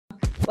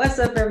What's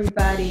up,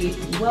 everybody?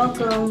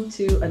 Welcome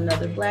to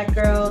Another Black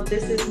Girl.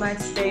 This is my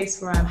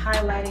space where I'm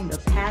highlighting the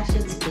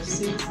passions,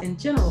 pursuits, and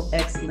general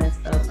excellence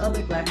of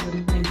other Black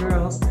women and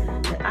girls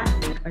that I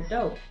think are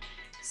dope.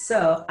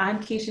 So I'm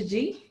Keisha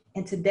G,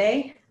 and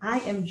today I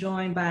am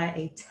joined by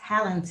a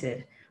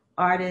talented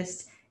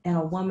artist and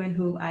a woman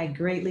who I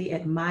greatly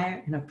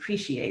admire and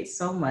appreciate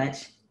so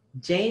much,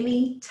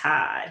 Jaimee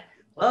Todd.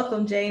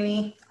 Welcome,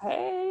 Jaimee.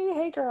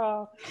 Hey,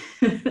 girl.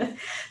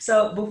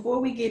 So before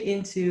we get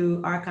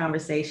into our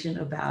conversation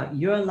about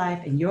your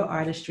life and your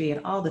artistry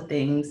and all the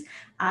things,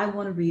 I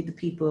want to read the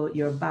people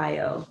your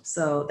bio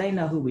so they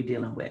know who we're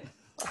dealing with.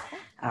 Okay.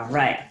 All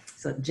right.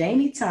 So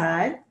Jaimee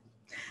Todd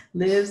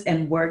lives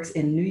and works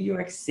in New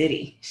York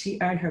City. She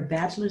earned her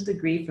bachelor's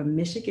degree from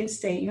Michigan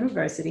State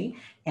University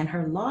and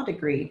her law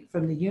degree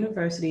from the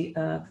University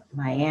of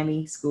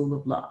Miami School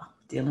of Law.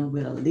 Dealing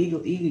with a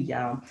legal eagle,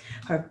 y'all.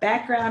 Her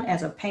background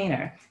as a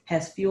painter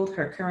has fueled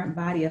her current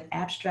body of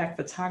abstract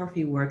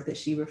photography work that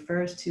she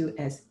refers to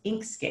as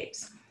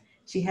Inkscapes.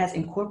 She has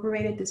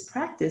incorporated this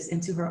practice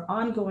into her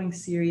ongoing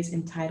series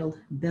entitled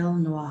Belle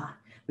Noir,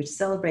 which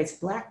celebrates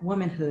Black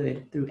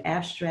womanhood through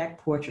abstract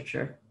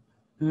portraiture.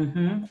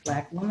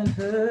 Black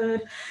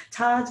womanhood.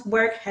 Todd's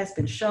work has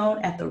been shown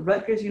at the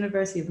Rutgers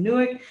University of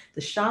Newark,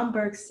 the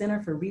Schomburg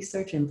Center for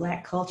Research in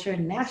Black Culture,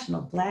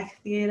 National Black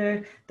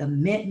Theater, the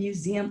Mint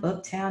Museum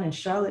Uptown in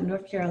Charlotte,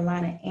 North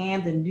Carolina,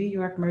 and the New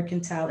York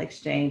Mercantile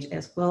Exchange,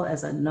 as well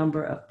as a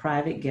number of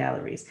private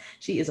galleries.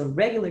 She is a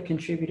regular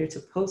contributor to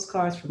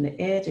Postcards from the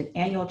Edge, an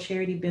annual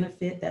charity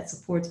benefit that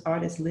supports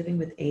artists living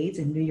with AIDS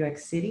in New York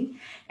City,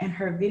 and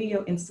her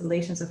video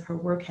installations of her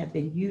work have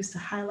been used to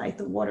highlight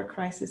the water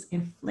crisis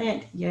in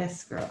Flint.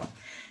 Yes, girl.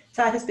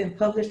 Todd has been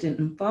published in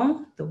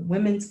Mfon, the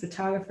Women's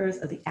Photographers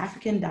of the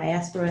African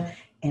Diaspora,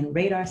 and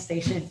Radar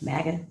Station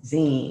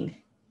magazine.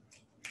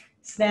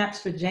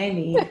 Snaps for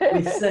Jaimee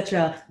with such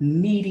a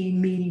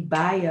meaty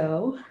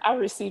bio. I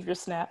receive your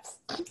snaps.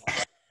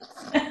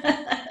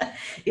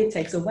 It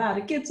takes a while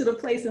to get to the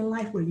place in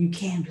life where you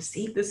can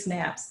receive the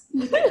snaps.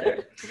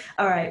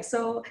 All right,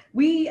 so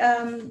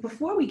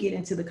before we get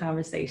into the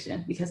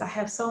conversation, because I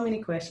have so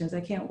many questions, I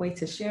can't wait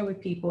to share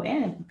with people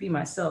and be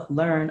myself,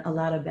 learn a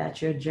lot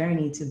about your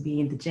journey to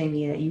being the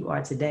Jaimee that you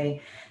are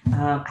today.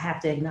 I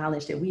have to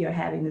acknowledge that we are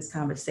having this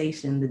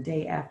conversation the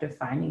day after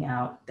finding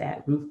out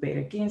that Ruth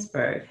Bader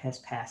Ginsburg has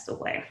passed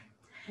away.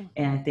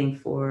 And I think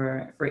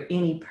for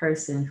any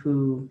person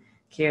who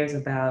cares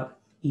about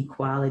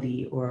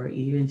equality or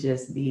even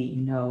just the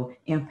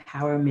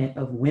empowerment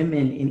of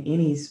women in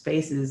any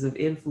spaces of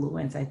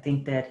influence, I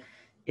think that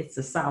it's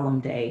a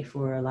solemn day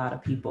for a lot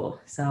of people.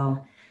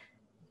 So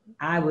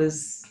I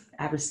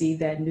received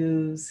that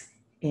news,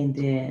 and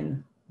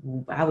then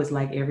I was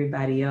like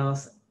everybody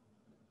else.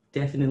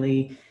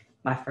 Definitely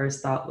my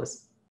first thought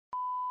was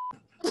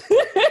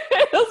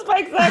those my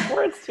exact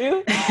words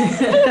too.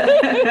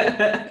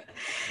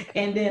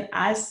 And then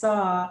I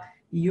saw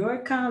your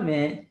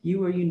comment. You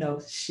were,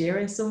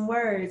 sharing some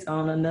words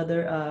on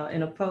another,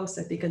 in a post,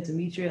 I think on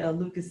Demetria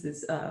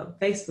Lucas's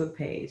Facebook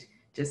page,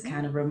 just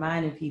kind of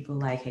reminding people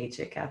like, hey,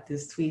 check out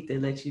this tweet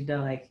that lets you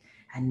know, like,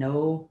 I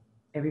know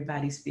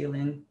everybody's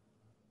feeling,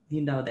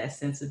 that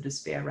sense of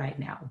despair right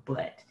now,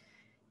 but,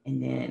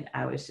 and then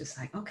I was just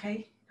like,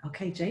 okay,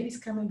 Jaimee's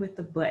coming with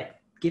the but,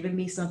 giving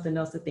me something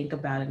else to think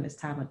about in this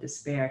time of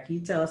despair. Can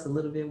you tell us a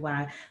little bit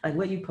why, like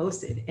what you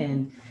posted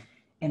and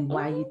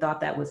why you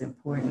thought that was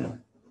important?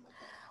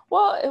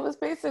 Well, it was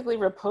basically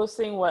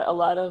reposting what a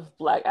lot of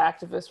Black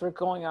activists were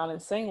going on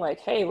and saying, like,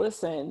 hey,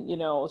 listen,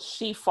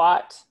 she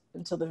fought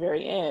until the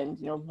very end,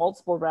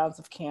 multiple rounds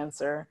of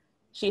cancer.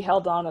 She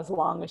held on as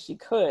long as she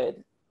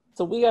could.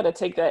 So we got to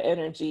take that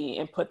energy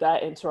and put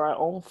that into our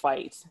own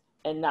fight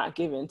and not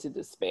give in to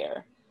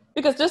despair.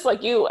 Because just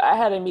like you, I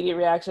had an immediate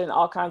reaction.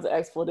 All kinds of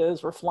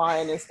expletives were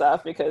flying and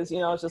stuff because, I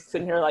was just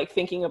sitting here like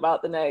thinking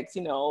about the next,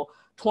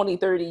 20,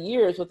 30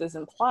 years, what this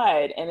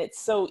implied. And it's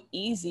so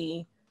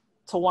easy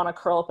to want to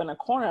curl up in a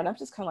corner. And I'm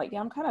just kind of like,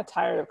 yeah, I'm kind of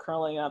tired of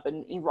curling up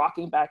and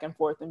rocking back and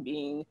forth and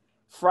being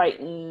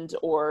frightened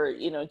or,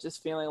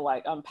 just feeling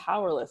like I'm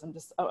powerless.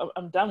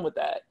 I'm done with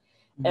that.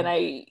 Mm-hmm.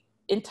 And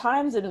in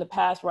times in the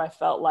past where I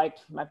felt like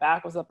my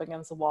back was up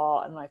against the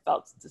wall and I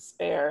felt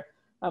despair,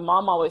 my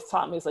mom always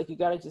taught me, it's like, you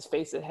got to just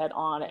face it head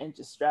on and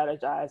just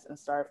strategize and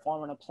start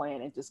forming a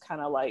plan and just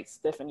kind of like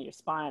stiffen your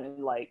spine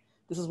and like,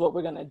 this is what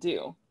we're going to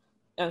do.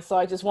 And so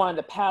I just wanted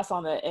to pass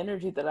on that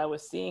energy that I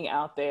was seeing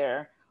out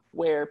there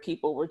where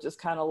people were just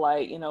kind of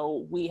like,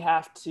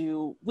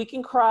 we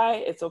can cry.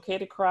 It's okay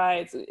to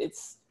cry.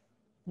 It's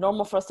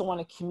normal for us to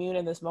want to commune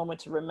in this moment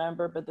to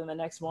remember, but then the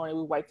next morning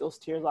we wipe those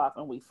tears off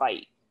and we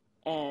fight.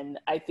 And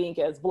I think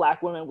as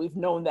Black women, we've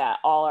known that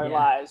all our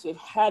lives. We've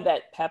had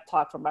that pep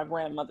talk from our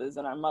grandmothers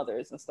and our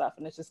mothers and stuff.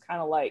 And it's just kind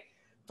of like,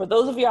 for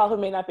those of y'all who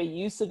may not be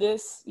used to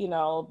this,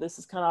 this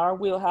is kind of our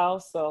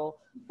wheelhouse. So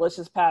let's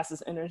just pass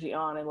this energy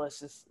on and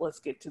let's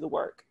get to the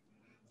work.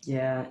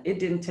 Yeah, it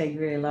didn't take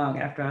very long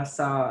after I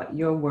saw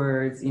your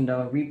words,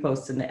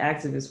 reposting the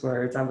activist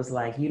words. I was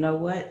like, you know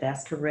what,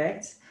 that's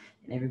correct.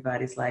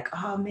 everybody's like,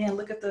 oh man,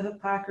 look at the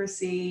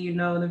hypocrisy, you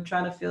know, them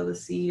trying to fill the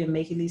seat and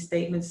making these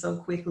statements so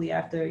quickly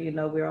after, you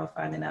know, we're all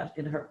finding out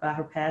about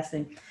her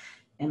passing.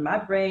 And my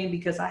brain,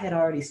 because I had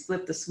already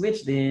flipped the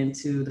switch then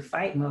to the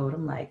fight mode,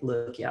 I'm like,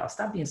 look, y'all,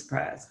 stop being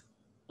surprised.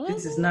 Mm-hmm.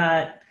 This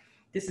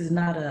is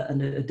not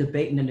a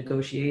debate and a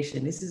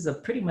negotiation. This is a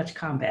pretty much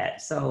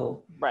combat.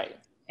 So right.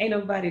 Ain't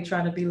nobody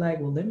trying to be like,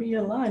 well, let me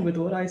align with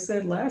what I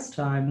said last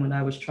time when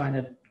I was trying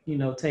to, you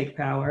know, take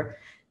power.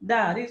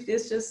 Nah,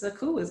 it's just a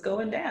coup is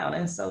going down.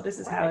 And so this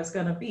is how it's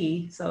going to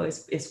be. So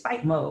it's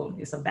fight mode.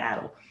 It's a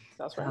battle.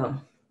 That's right.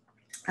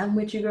 I'm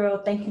with you, girl.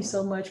 Thank you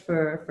so much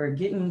for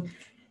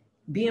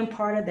being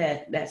part of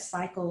that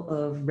cycle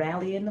of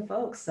rallying the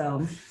folks.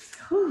 So,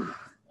 whew,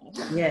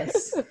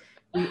 yes,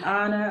 we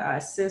honor our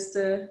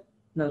sister,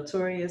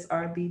 Notorious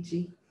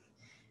RBG.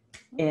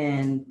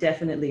 And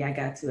definitely I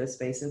got to a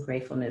space of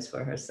gratefulness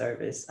for her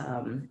service.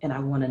 And I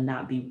want to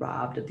not be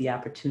robbed of the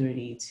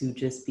opportunity to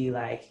just be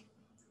like,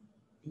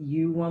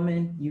 you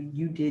woman,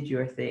 you did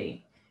your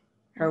thing.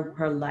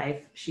 Her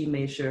life, she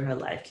made sure her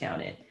life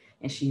counted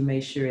and she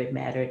made sure it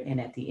mattered. And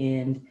at the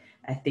end,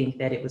 I think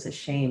that it was a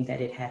shame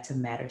that it had to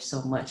matter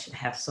so much and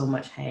have so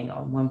much hang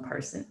on one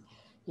person.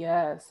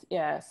 Yes,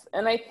 yes.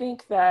 And I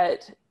think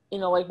that, you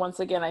know, like, once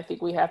again, I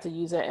think we have to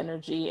use that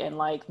energy and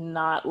like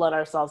not let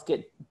ourselves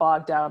get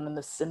bogged down in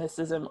the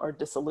cynicism or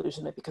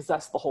disillusionment, because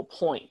that's the whole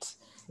point,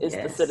 is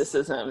the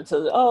cynicism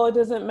to, oh, it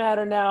doesn't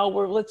matter now,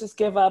 let's just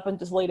give up and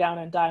just lay down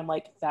and die. I'm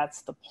like,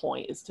 that's the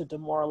point, is to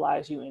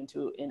demoralize you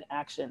into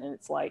inaction. And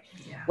it's like,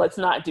 let's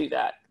not do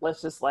that.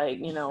 Let's just, like,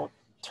 you know,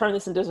 turn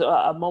this into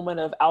a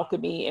moment of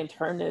alchemy and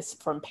turn this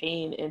from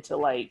pain into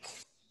like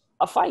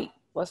a fight.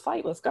 Let's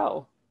fight. Let's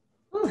go.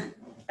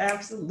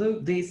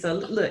 Absolutely. So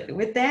look,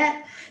 with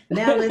that,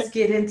 now let's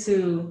get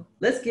into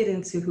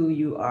who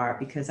you are,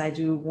 because I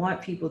do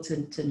want people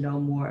to know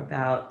more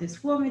about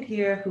this woman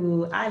here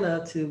who I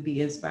love to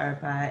be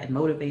inspired by and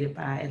motivated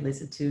by and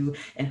listen to,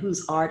 and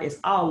whose art is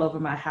all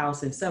over my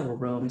house in several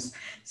rooms.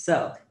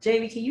 So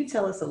Jaimee, can you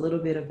tell us a little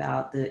bit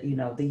about the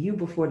you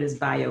before this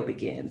bio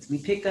begins? We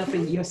pick up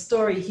in your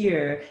story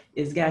here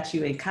is got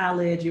you in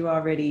college. You're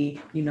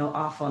already,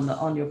 off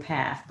on your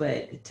path,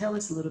 but tell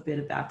us a little bit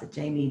about the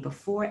Jaimee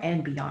before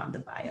and beyond the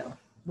bio.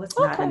 What's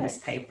not in this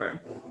paper?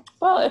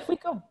 Well, if we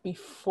go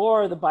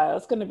before the bio,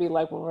 it's going to be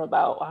like when we're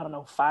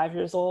about, 5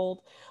 years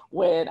old,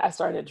 when I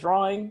started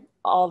drawing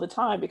all the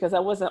time, because I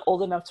wasn't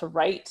old enough to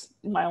write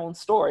my own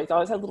stories. I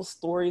always had little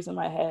stories in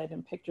my head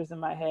and pictures in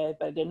my head,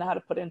 but I didn't know how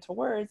to put it into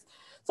words.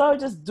 So I would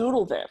just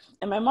doodle them.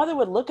 And my mother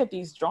would look at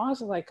these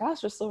drawings and like,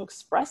 gosh, they're so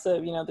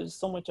expressive. There's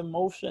so much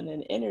emotion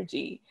and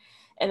energy.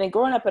 And then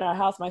growing up in our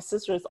house, my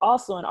sister is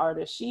also an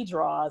artist. She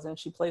draws and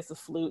she plays the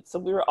flute. So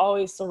we were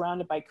always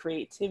surrounded by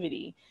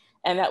creativity.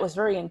 And that was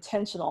very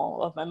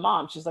intentional of my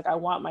mom. She's like, I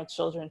want my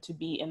children to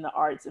be in the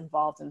arts,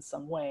 involved in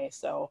some way.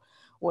 So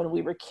when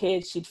we were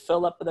kids, she'd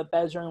fill up the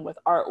bedroom with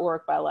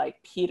artwork by like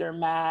Peter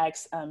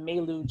Max,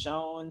 Maylou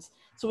Jones.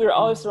 So we were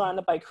always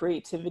surrounded by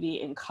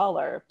creativity and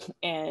color.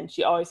 And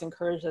she always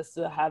encouraged us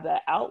to have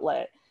that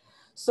outlet.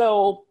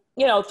 So,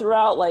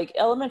 throughout like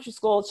elementary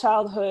school,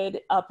 childhood,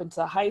 up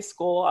into high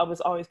school, I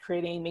was always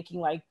making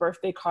like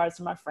birthday cards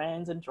for my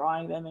friends and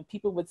drawing them, and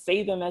people would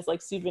save them as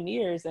like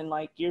souvenirs. And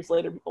like years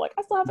later, people were like,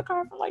 I still have the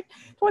card from like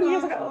 20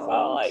 years ago.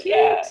 So like, cute.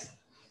 Yeah.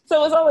 So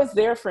it was always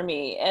there for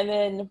me. And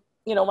then,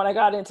 when I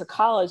got into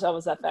college, I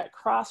was at that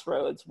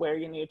crossroads where,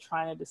 you're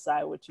trying to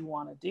decide what you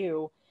want to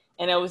do.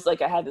 And it was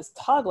like, I had this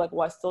tug, like,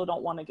 well, I still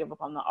don't want to give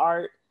up on the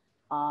art.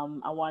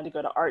 I wanted to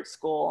go to art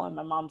school, and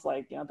my mom's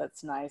like,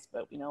 that's nice,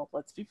 but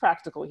let's be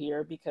practical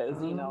here, because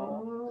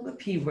the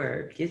P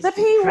word. The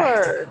P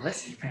word.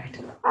 Let's be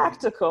practical.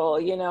 Practical,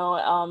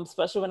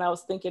 especially when I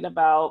was thinking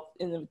about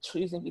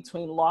choosing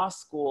between law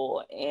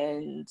school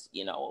and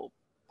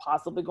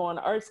possibly going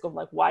to art school.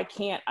 Like, why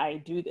can't I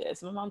do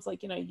this? And my mom's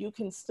like, you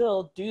can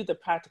still do the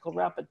practical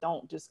route, but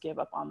don't just give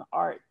up on the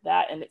art.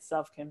 That in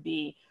itself can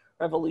be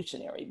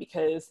revolutionary,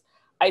 because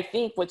I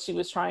think what she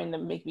was trying to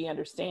make me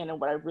understand, and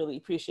what I really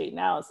appreciate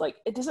now, is like,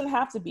 it doesn't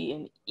have to be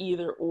an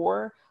either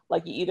or.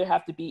 Like, you either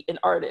have to be an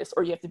artist,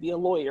 or you have to be a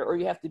lawyer, or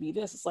you have to be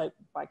this. It's like,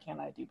 why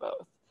can't I do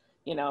both?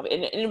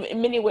 And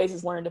in many ways,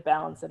 it's learned to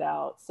balance it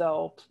out.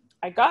 So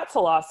I got to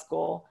law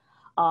school,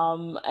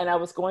 and I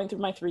was going through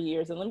my 3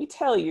 years. And let me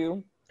tell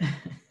you,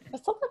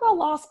 there's something about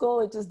law school.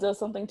 It just does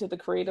something to the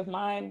creative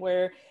mind,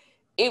 where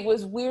it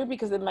was weird,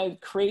 because my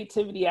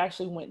creativity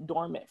actually went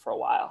dormant for a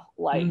while.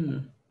 Like,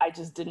 I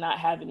just did not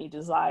have any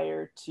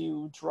desire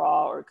to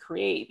draw or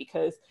create,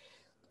 because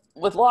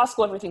with law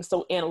school, everything's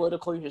so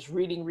analytical. You're just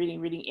reading,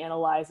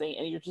 analyzing,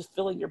 and you're just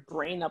filling your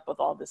brain up with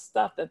all this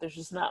stuff that there's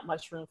just not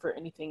much room for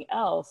anything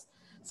else.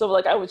 So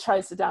like, I would try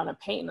to sit down and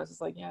paint, and I was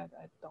just like, yeah,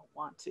 I don't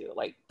want to.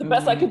 Like, the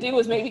best I could do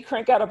was maybe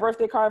crank out a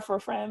birthday card for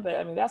a friend, but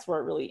I mean, that's where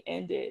it really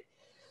ended.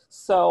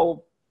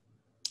 So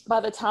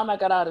by the time I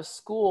got out of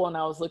school and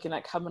I was looking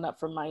at coming up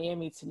from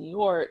Miami to New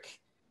York,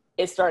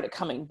 it started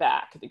coming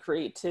back, the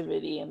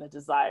creativity and the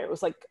desire. It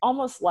was like,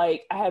 almost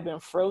like I had been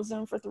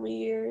frozen for 3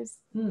 years.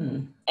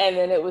 And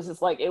then it was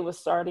just like, it was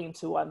starting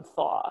to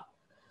unthaw.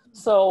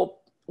 So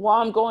while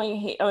I'm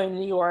going in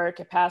New York,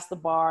 I pass the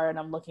bar and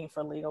I'm looking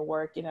for legal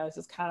work, you know, it's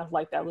just kind of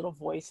like that little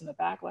voice in the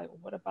back, like,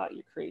 what about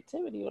your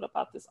creativity? What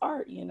about this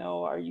art? You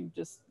know, are we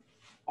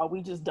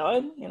just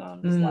done? You know,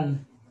 I'm just like,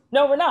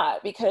 no, we're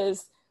not,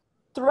 because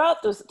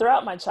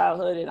throughout my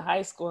childhood in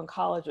high school and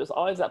college, there was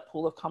always that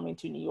pull of coming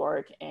to New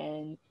York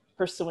and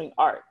pursuing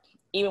art.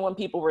 Even when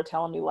people were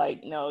telling me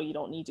like, no, you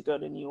don't need to go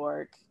to New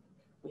York.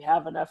 We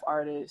have enough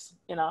artists.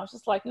 You know, I was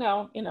just like,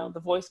 no, you know, the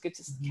voice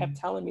just kept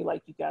telling me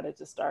like, you got to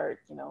just start,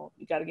 you know,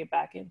 you got to get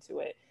back into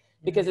it,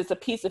 because it's a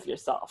piece of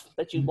yourself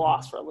that you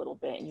lost for a little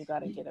bit and you got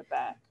to get it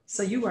back.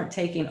 So you weren't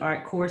taking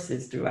art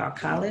courses throughout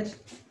college?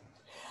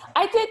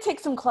 I did take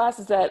some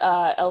classes at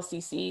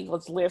LCC,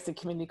 Lansing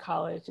Community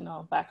College, you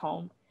know, back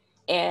home.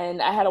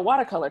 And I had a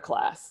watercolor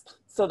class.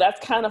 So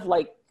that's kind of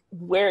like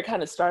where it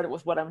kind of started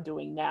with what I'm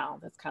doing now.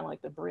 That's kind of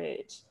like the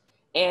bridge.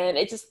 And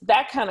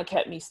that kind of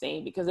kept me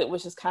sane, because it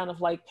was just kind of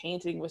like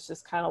painting was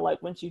just kind of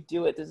like, once you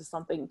do it, there's just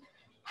something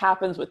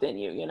happens within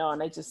you, you know,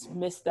 and I just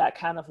missed that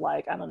kind of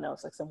like, I don't know,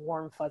 it's like some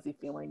warm, fuzzy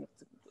feeling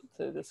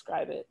to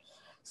describe it.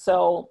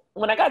 So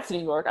when I got to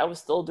New York, I was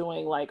still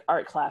doing like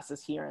art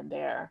classes here and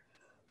there.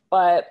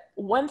 But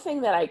one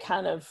thing that I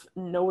kind of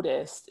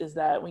noticed is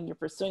that when you're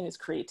pursuing this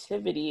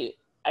creativity,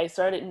 I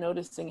started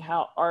noticing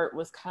how art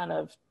was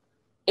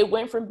it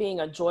went from being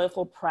a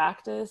joyful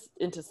practice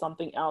into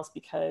something else,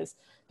 because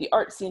the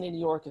art scene in New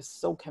York is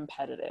so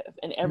competitive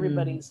and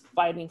everybody's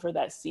fighting for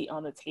that seat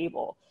on the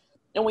table.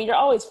 And when you're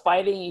always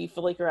fighting, you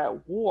feel like you're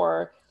at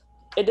war,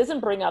 it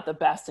doesn't bring out the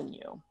best in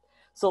you.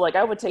 So like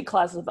I would take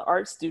classes at the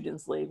Art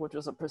Students League, which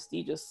was a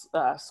prestigious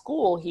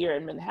school here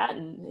in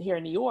Manhattan, here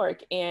in New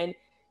York. And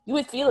you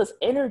would feel this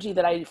energy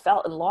that I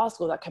felt in law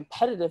school, that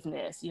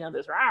competitiveness, you know,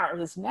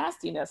 this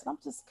nastiness. And I'm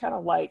just kind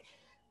of like,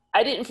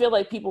 I didn't feel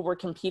like people were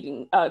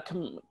competing,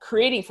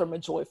 creating from a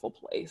joyful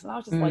place. And I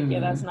was just like, yeah,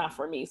 that's not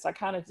for me. So I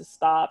kind of just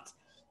stopped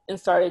and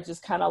started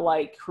just kind of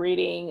like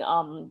creating,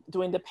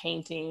 doing the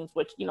paintings,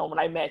 which, you know, when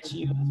I met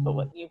you, that's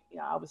what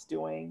I was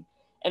doing,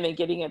 and then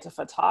getting into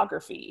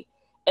photography.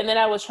 And then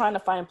I was trying to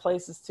find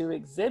places to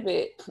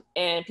exhibit,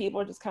 and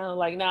people are just kind of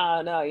like,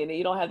 no, you know,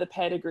 you don't have the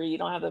pedigree, you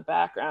don't have the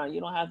background, you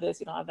don't have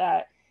this, you don't have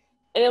that.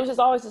 And it was just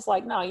always just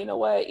like, no, you know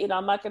what, you know,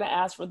 I'm not going to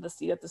ask for the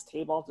seat at this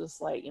table. I'll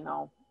just like, you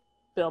know,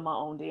 build my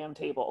own damn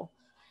table.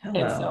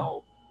 Hello. And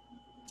so,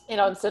 you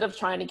know, instead of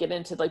trying to get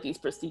into like these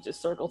prestigious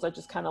circles, I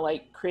just kind of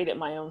like created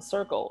my own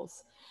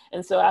circles.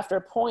 And so after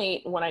a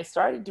point, when I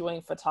started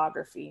doing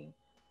photography,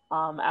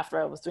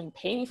 after I was doing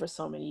painting for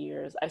so many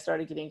years, I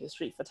started getting into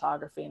street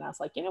photography, and I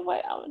was like, you know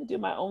what, I want to do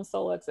my own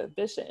solo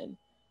exhibition,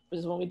 which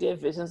is when we did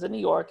Visions in New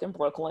York and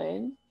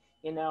Brooklyn,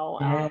 you know.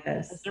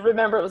 Yes. I still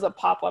remember it was a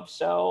pop-up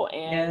show,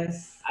 and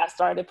yes. I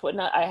started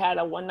I had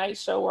a one-night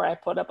show where I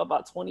put up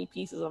about 20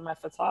 pieces of my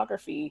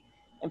photography,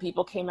 and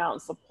people came out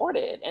and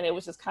supported. And it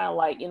was just kind of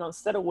like, you know,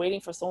 instead of waiting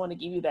for someone to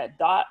give you that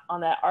dot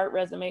on that art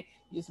resume,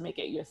 you just make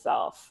it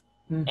yourself.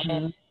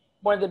 And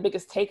one of the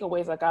biggest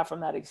takeaways I got from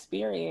that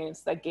experience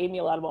that gave me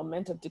a lot of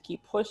momentum to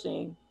keep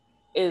pushing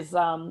is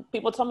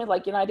people told me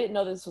like, you know, I didn't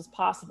know this was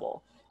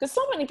possible. Because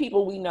so many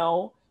people we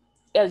know,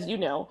 as you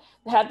know,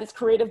 have this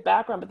creative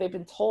background, but they've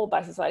been told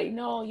by society,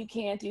 no, you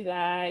can't do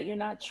that. You're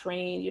not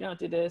trained. You don't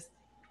do this.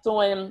 So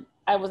when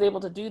I was able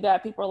to do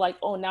that, people are like,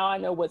 oh, now I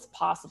know what's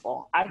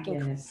possible. I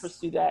can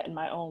pursue that in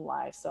my own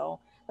life. So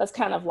that's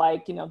kind of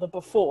like, you know, the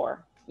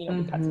before, you know,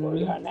 we got to where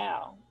we are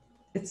now.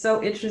 It's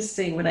so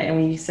interesting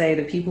when you say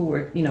that people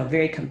were, you know,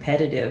 very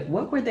competitive.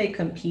 What were they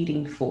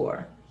competing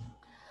for,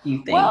 do you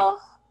think?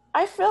 Well,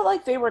 I feel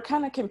like they were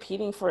kind of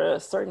competing for a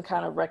certain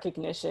kind of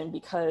recognition,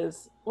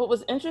 because what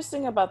was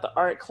interesting about the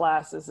art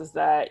classes is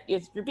that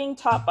you're being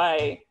taught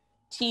by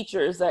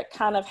teachers that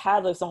kind of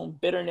have this own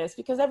bitterness,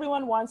 because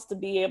everyone wants to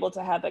be able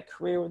to have that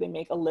career where they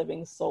make a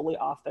living solely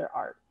off their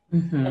art.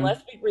 And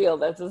let's be real,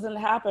 that doesn't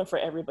happen for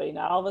everybody.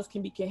 Not all of us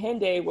can be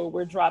Kehinde, where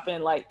we're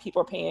dropping, like,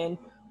 people are paying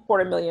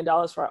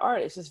 $250,000 for our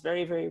art. It's just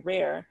very, very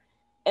rare.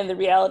 And the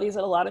reality is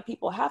that a lot of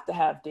people have to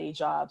have day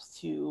jobs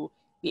to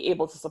be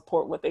able to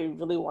support what they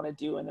really want to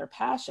do and their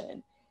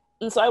passion.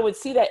 And so I would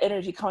see that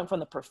energy coming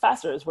from the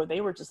professors, where they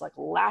were just like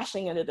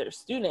lashing into their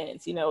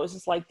students. You know, it was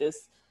just like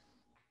this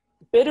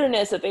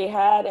bitterness that they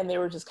had, and they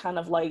were just kind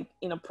of like,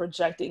 you know,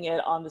 projecting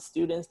it on the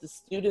students. The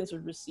students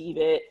would receive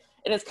it.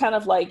 And it's kind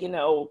of like, you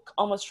know,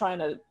 almost trying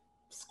to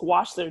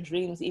squash their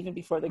dreams even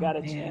before they got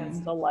a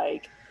chance to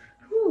like.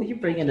 Ooh, you're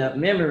bringing up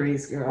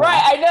memories, girl.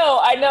 Right, I know.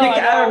 I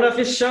don't know if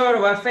it's showing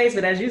on my face,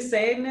 but as you're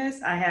saying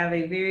this, I have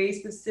a very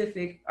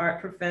specific art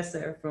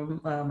professor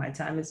from my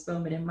time in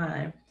Spelman and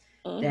Mine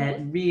that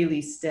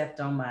really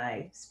stepped on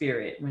my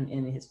spirit when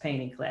in his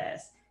painting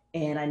class.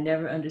 And I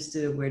never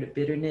understood where the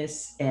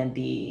bitterness and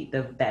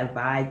that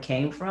vibe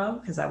came from,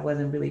 because I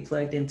wasn't really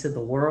plugged into the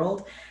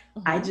world.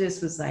 I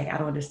just was like, I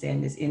don't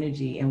understand this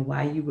energy and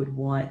why you would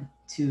want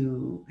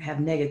to have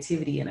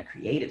negativity in a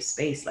creative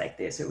space like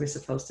this, where we're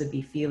supposed to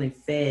be feeling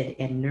fed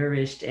and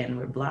nourished and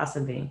we're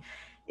blossoming.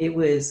 It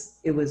was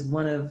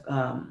one of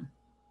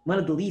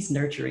the least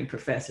nurturing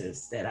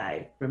professors that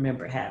I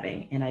remember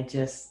having. And I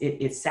just,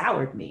 it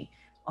soured me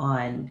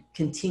on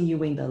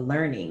continuing the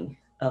learning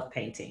of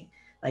painting.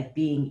 like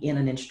being in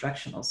an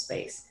instructional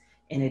space.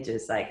 And it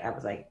just like, I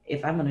was like,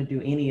 if I'm going to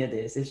do any of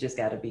this, it's just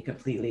got to be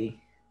completely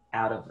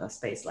out of a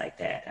space like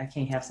that. I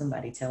can't have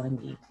somebody telling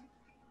me.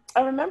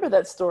 I remember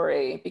that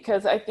story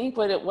because I think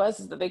what it was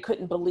is that they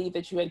couldn't believe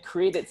that you had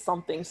created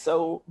something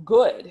so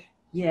good.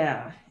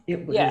 Yeah,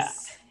 it Yeah.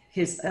 was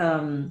his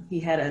he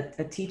had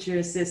a teacher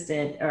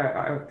assistant or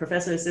a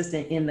professor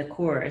assistant in the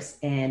course,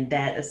 and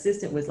that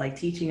assistant was like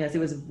teaching us. It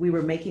was we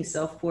were making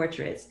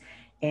self-portraits,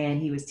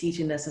 and he was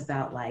teaching us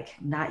about like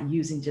not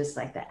using just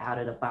like the out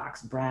of the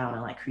box brown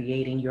and like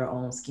creating your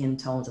own skin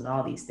tones and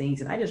all these things.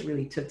 And I just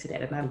really took to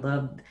that, and I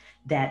loved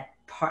that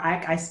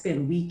part. I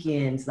spent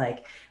weekends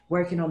like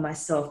working on my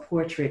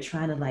self-portrait,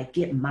 trying to like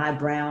get my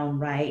brown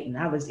right. And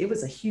it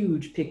was a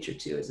huge picture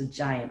too. It was a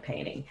giant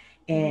painting.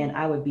 And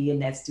I would be in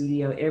that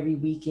studio every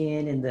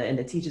weekend. And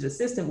the teacher's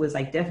assistant was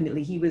like,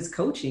 definitely, he was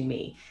coaching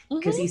me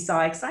because he saw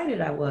how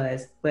excited I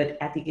was. But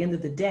at the end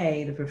of the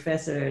day, the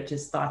professor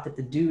just thought that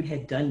the dude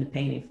had done the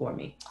painting for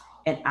me.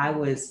 And I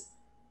was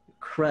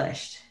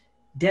crushed,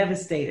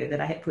 devastated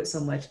that I had put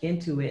so much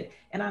into it.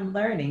 And I'm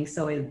learning.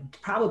 So it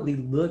probably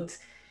looked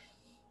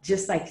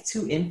just like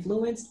too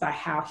influenced by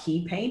how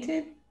he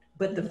painted.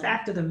 But the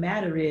fact of the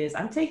matter is,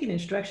 I'm taking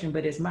instruction,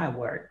 but it's my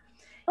work.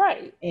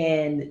 Right.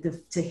 And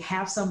to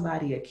have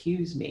somebody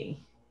accuse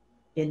me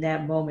in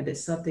that moment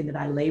is something that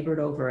I labored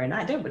over. And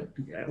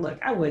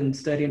I wasn't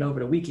studying over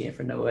the weekend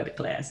for no other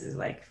classes.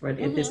 Like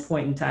at this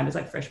point in time, it's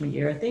like freshman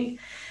year, I think.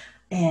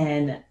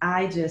 And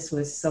I just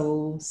was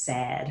so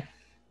sad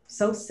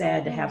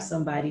to have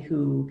somebody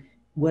who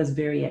was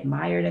very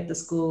admired at the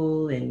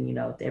school, and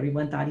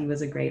everyone thought he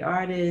was a great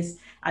artist.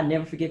 I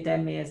never forget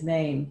that man's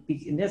name,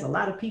 and there's a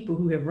lot of people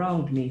who have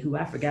wronged me who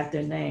I forgot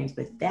their names,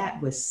 but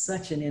that was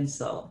such an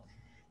insult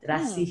that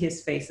I see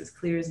his face as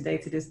clear as day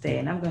to this day,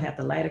 and I'm gonna have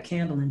to light a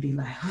candle and be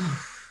like,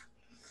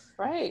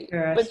 right.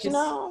 Girl, But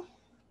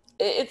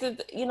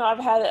I've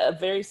had a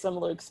very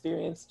similar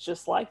experience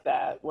just like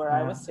that, where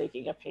I was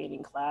taking a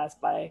painting class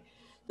by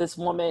this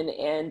woman,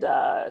 and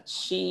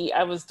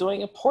I was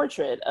doing a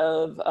portrait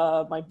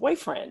of my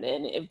boyfriend,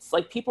 and it's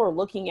like people are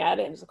looking at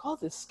it and it's like, oh,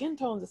 this skin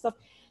tones and stuff.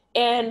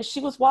 And she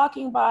was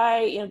walking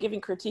by,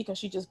 giving critique, and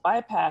she just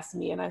bypassed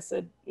me. And I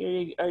said,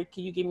 can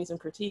you give me some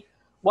critique?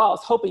 Well, I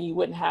was hoping you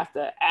wouldn't have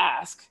to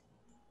ask.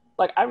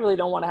 Like, I really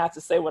don't want to have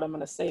to say what I'm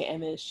going to say.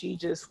 And then she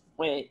just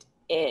went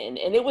in,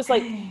 and it was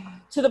like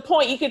to the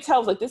point you could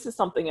tell, like, this is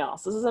something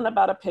else. This isn't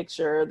about a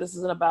picture. This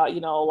isn't about,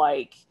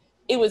 like,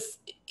 it was,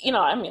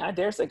 I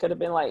dare say it could have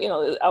been like,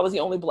 I was the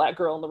only Black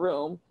girl in the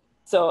room.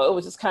 So it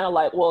was just kind of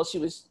like, well, she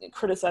was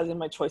criticizing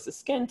my choice of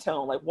skin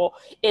tone. Like, well,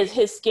 is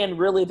his skin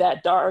really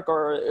that dark,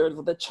 or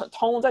the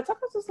tones? I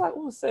was just like,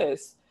 what's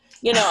this?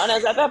 And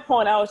at that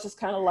point, I was just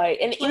kind of like,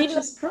 and even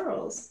just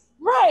pearls.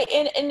 Right.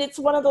 And it's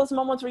one of those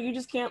moments where you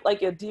just can't,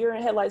 like a deer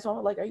in headlights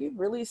moment, like, are you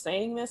really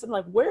saying this? And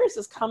like, where is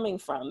this coming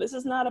from? This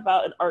is not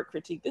about an art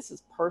critique. This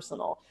is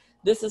personal.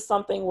 This is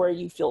something where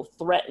you feel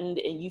threatened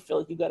and you feel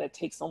like you got to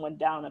take someone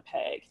down a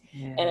peg.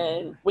 Yeah.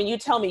 And when you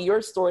tell me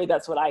your story,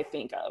 that's what I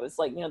think of. It's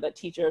like, that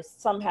teacher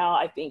somehow,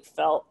 I think,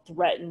 felt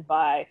threatened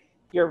by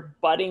your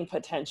budding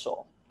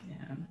potential.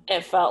 Yeah.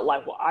 And felt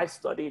like, well, I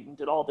studied and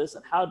did all this,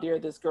 and how dare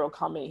this girl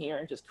come in here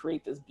and just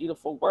create this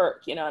beautiful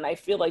work, and I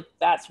feel like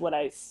that's what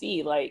I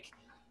see, like,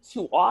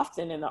 too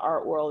often in the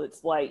art world.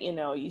 It's like,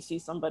 you see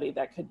somebody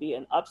that could be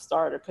an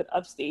upstart or could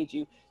upstage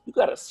you. You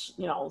got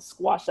to,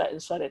 squash that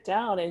and shut it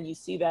down. And you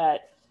see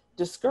that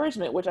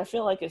discouragement, which I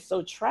feel like is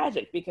so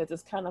tragic, because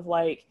it's kind of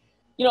like,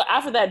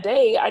 after that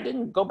day, I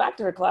didn't go back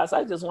to her class.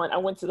 I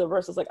went to the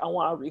verses like, I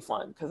want a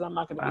refund, because I'm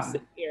not going to be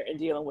sitting here and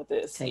dealing with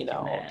this,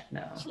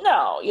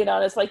 No,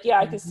 and it's like, yeah,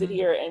 I can sit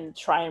here and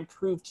try and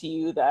prove to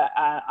you that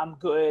I'm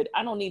good.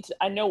 I don't need to,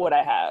 I know what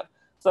I have.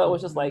 So it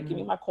was just like, give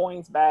me my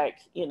coins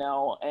back,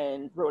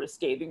 and wrote a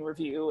scathing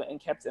review and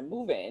kept it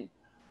moving.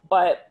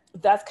 But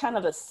that's kind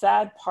of the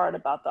sad part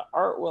about the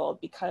art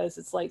world, because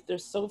it's like,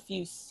 there's so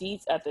few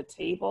seats at the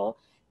table.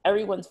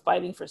 Everyone's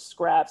fighting for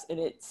scraps, and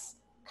it's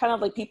kind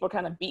of like people are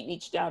kind of beating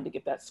each down to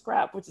get that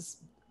scrap, which is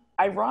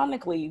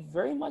ironically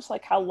very much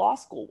like how law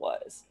school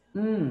was.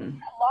 At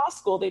law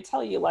school, they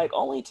tell you like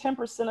only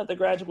 10% of the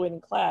graduating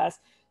class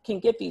can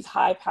get these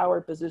high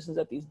powered positions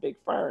at these big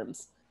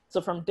firms. So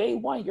from day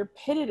one, you're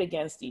pitted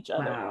against each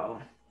other.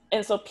 Wow.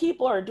 And so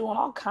people are doing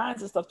all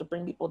kinds of stuff to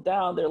bring people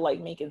down. They're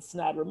like making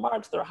snide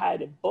remarks. They're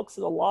hiding books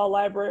in the law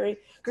library.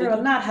 Girl,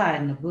 so not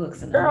hiding the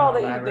books in the law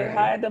library. They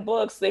hide the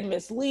books. They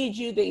mislead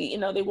you. They,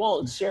 they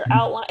won't share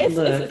outline.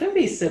 Let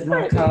me sip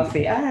my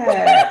coffee.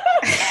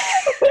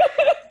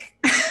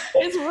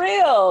 It's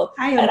real.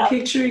 I am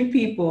picturing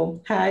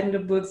people hiding the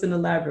books in the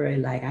library.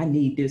 Like, I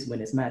need this when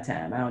it's my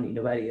time. I don't need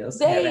nobody else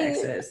to have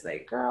access.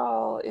 Like,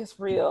 girl, it's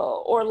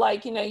real. Or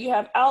like, you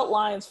have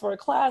outlines for a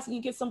class and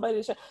you get somebody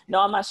to share. No,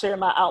 I'm not sharing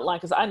my outline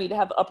because I need to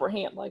have the upper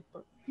hand. Like,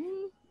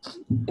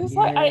 it's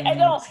like, I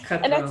don't.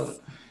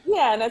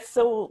 And that's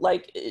so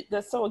like,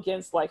 that's so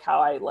against like how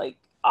I like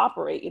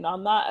operate.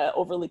 I'm not an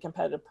overly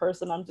competitive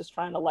person. I'm just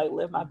trying to like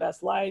live my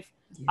best life.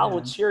 I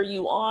will cheer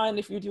you on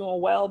if you're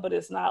doing well, but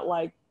it's not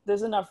like,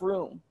 there's enough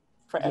room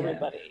for Yeah.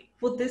 everybody.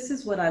 Well, this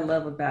is what I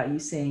love about you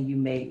saying you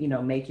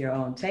make your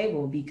own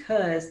table,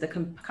 because the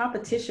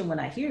competition, when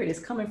I hear it, is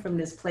coming from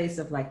this place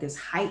of like this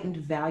heightened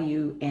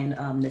value and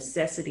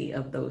necessity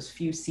of those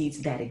few seats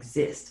that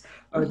exist,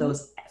 or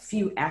those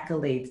few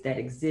accolades that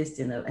exist,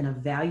 and a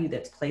value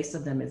that's placed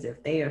on them as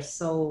if they are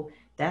so,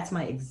 that's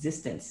my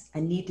existence.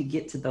 I need to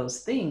get to those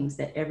things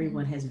that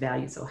everyone has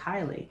valued so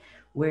highly.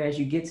 Whereas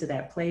you get to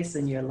that place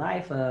in your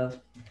life of,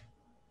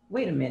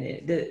 wait a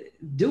minute,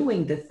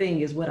 doing the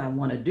thing is what I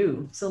want to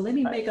do. So let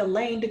me make a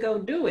lane to go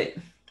do it.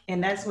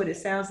 And that's what it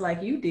sounds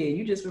like you did.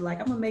 You just were like,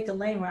 I'm gonna make a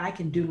lane where I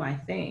can do my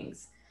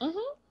things.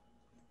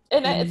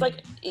 And it's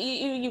like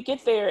you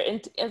get there,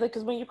 and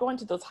because when you go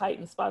into those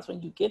heightened spots,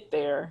 when you get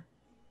there,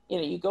 you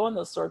know, you go in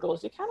those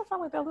circles, you kind of feel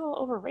like they're a little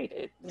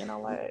overrated, you know,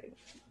 like.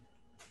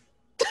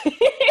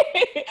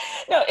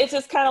 No, it's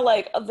just kind of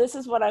like, this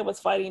is what I was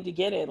fighting to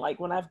get in. Like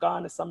when I've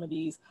gone to some of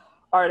these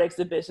art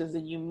exhibitions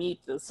and you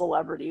meet the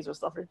celebrities or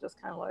stuff, you're just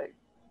kind of like,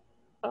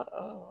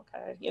 oh,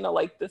 okay. You know,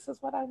 like this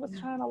is what I was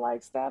trying to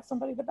like stab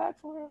somebody in the back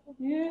for.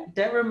 Yeah,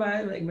 that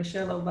reminds me, like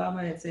Michelle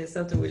Obama had said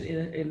something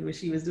when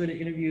she was doing an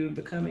interview in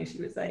Becoming,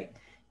 she was like,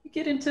 you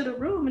get into the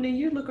room and then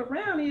you look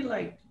around and you're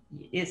like,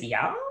 it's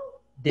y'all?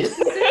 This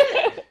is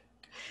it?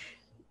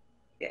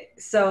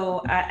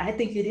 So I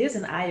think it is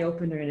an eye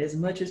opener, and as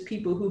much as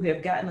people who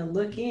have gotten a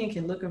look in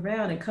can look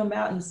around and come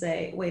out and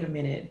say, wait a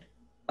minute,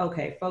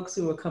 okay, folks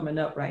who are coming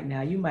up right now,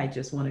 you might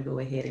just want to go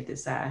ahead and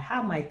decide,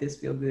 how might this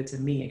feel good to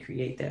me, and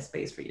create that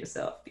space for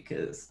yourself.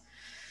 Because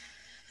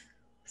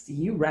see,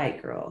 you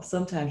right, girl.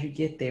 Sometimes you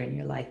get there and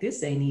you're like,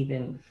 this ain't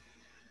even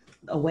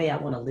a way I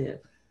want to live.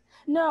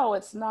 No,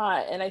 it's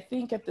not. And I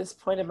think at this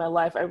point in my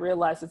life, I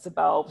realize it's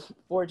about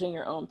forging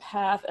your own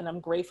path. And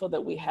I'm grateful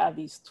that we have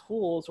these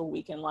tools where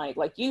we can like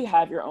you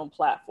have your own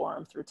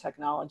platform through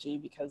technology,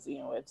 because, you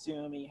know, it's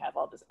Zoom and you have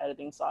all this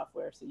editing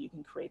software. So you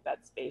can create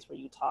that space where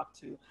you talk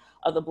to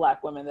other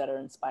Black women that are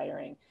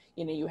inspiring.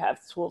 You know, you have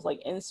tools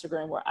like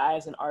Instagram where I,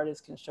 as an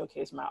artist, can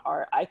showcase my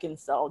art. I can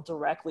sell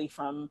directly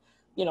from,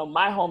 you know,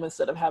 my home,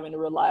 instead of having to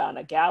rely on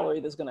a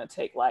gallery that's going to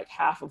take like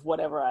half of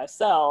whatever I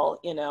sell,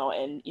 you know,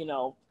 and, you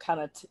know,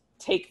 kind of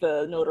take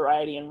the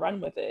notoriety and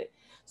run with it.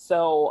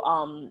 So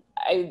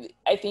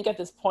I think at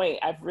this point,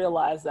 I've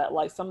realized that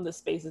like some of the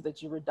spaces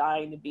that you were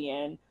dying to be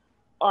in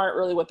aren't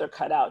really what they're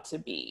cut out to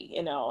be.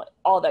 You know,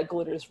 all that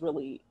glitters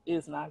really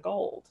is not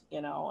gold,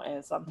 you know,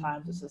 and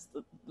sometimes it's just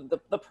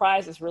the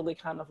prize is really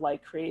kind of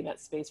like creating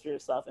that space for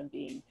yourself and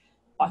being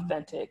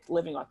authentic,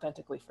 living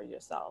authentically for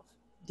yourself.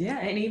 Yeah,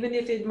 and even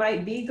if it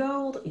might be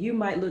gold, you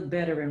might look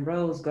better in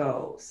rose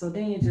gold. So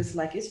then you're just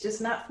like, it's just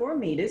not for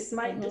me. This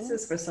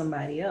is for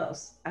somebody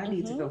else. I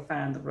need to go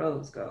find the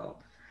rose gold.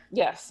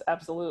 Yes,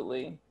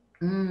 absolutely.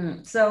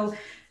 So,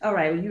 all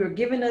right, well, you were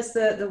giving us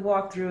the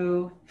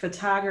walkthrough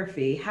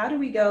photography. How do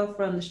we go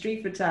from the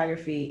street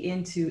photography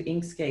into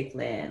Inkscape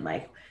land?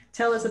 Like,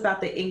 tell us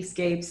about the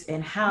Inkscapes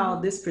and how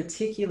this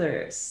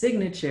particular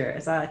signature,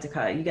 as I like to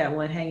call it, you got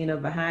one hanging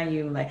up behind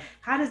you. Like,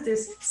 how does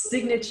this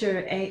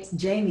signature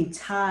Jaimee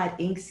Todd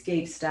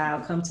Inkscape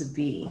style come to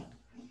be?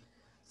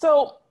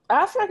 So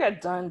after I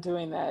got done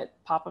doing that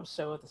pop-up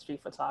show with the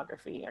street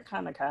photography, I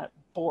kind of got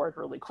bored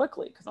really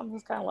quickly, because I'm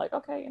just kind of like,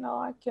 okay, you know,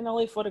 I can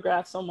only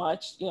photograph so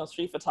much, you know,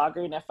 street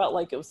photography. And I felt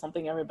like it was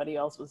something everybody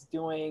else was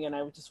doing, and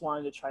I just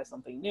wanted to try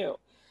something new.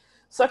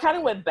 So I kind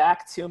of went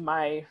back to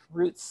my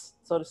roots,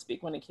 so to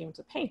speak, when it came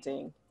to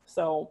painting.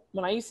 So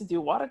when I used to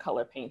do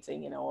watercolor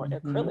painting, you know, or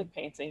acrylic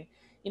painting,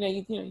 you know,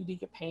 you do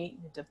your paint,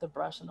 you dip the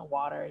brush in the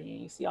water, and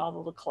you see all the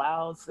little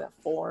clouds that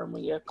form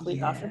when you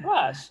clean off your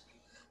brush.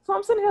 So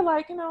I'm sitting here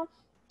like, you know,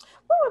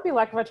 what would it be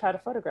like if I tried to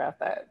photograph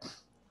that?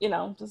 You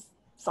know, just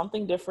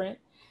something different.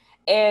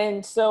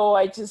 And so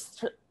I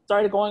just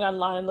started going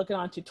online and looking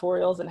on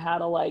tutorials and how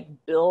to like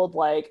build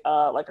like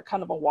a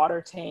kind of a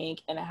water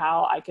tank, and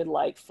how I could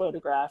like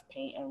photograph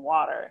paint and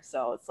water.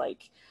 So it's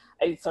like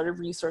I started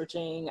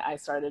researching, I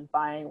started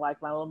buying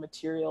like my little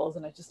materials,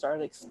 and I just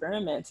started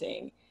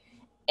experimenting.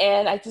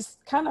 And I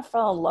just kind of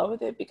fell in love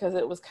with it, because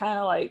it was kind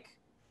of like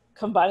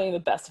combining the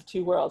best of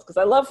two worlds. Because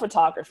I love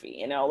photography,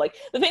 you know, like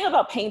the thing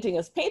about painting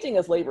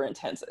is labor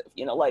intensive,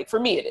 you know, like for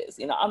me it is,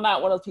 you know, I'm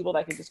not one of those people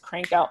that can just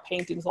crank out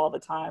paintings all the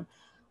time.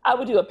 I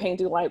would do a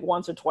painting like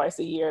once or twice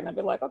a year, and I'd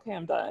be like, okay,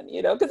 I'm done,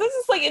 you know, because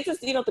it's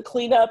just, you know, the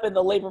cleanup and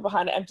the labor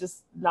behind it, I'm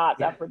just not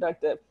that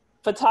productive.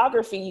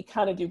 Photography, you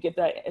kind of do get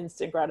that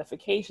instant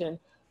gratification,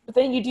 but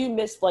then you do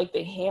miss like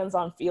the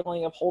hands-on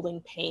feeling of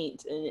holding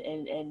paint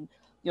and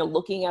you know,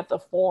 looking at the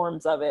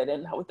forms of it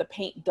and what the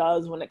paint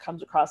does when it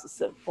comes across a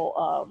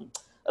simple,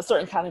 a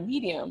certain kind of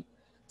medium.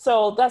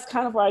 So that's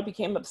kind of where I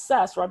became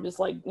obsessed, where I'm just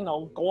like, you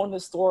know, going to the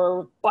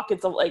store,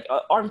 buckets of like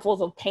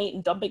armfuls of paint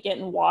and dumping it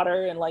in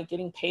water and like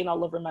getting paint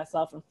all over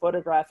myself and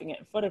photographing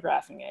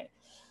it.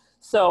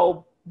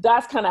 So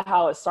that's kind of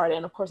how it started.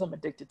 And of course I'm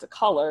addicted to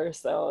color.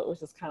 So it was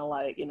just kind of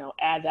like, you know,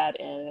 add that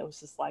in. It was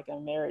just like a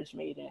marriage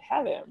made in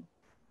heaven.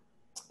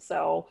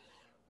 So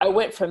I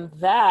went from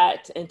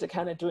that into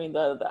kind of doing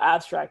the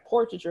abstract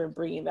portraiture and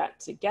bringing that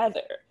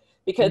together.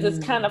 because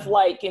it's kind of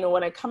like, you know,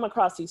 when I come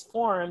across these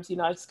forms, you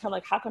know, I just kind of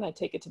like, how can I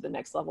take it to the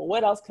next level?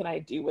 What else can I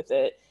do with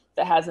it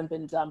that hasn't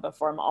been done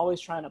before? I'm always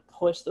trying to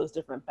push those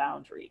different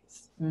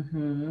boundaries.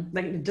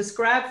 Like,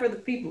 describe for the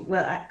people.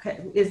 Well,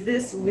 is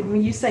this,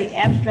 when you say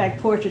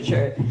abstract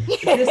portraiture?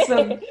 Is this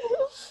some? Is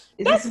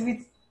this That's,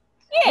 some?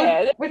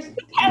 yeah, Which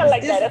kind of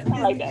like that. It's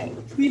kind of like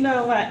is, that. you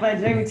know, my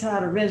Jaimee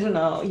Todd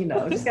original, you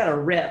know, just got to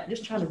rep,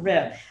 just trying to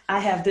rep. I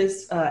have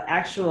this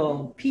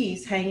actual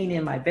piece hanging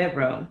in my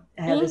bedroom.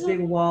 I have this big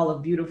wall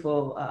of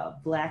beautiful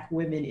Black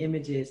women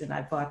images, and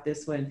I bought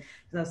this one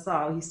because I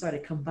saw he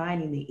started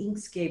combining the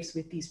inkscapes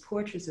with these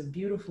portraits of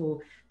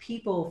beautiful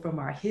people from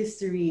our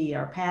history,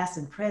 our past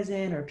and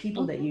present, or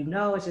people that you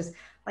know. It's just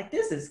like,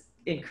 this is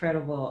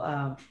incredible.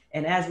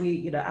 And as we,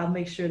 you know, I'll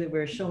make sure that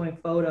we're showing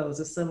photos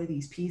of some of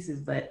these pieces,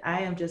 but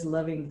I am just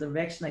loving the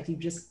direction. Like, you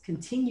just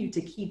continue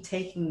to keep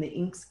taking the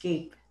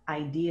Inkscape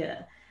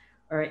idea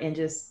and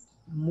just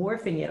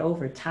morphing it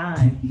over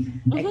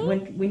time. Like,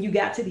 when you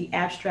got to the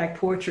abstract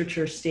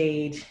portraiture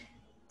stage,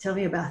 tell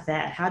me about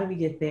that. How do we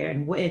get there?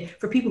 And what,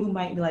 for people who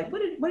might be like,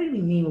 what do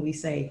we mean when we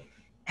say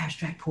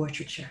abstract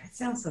portraiture? It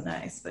sounds so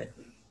nice, but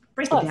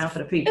break it down for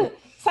the people. It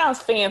sounds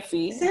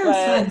fancy. Sounds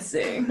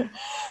fancy.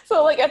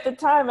 So like at the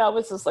time, I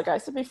was just like I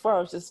said before,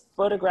 I was just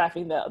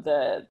photographing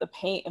the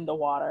paint in the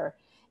water.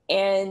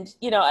 And,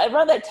 you know,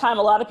 around that time,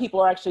 a lot of people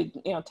are actually,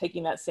 you know,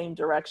 taking that same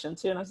direction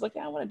too. And I was like,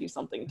 yeah, I want to do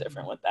something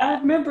different with that. I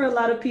remember a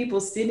lot of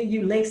people sending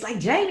you links like,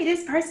 Jaimee,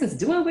 this person's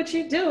doing what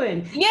you're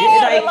doing.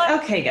 Yeah,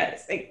 like, okay,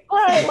 guys.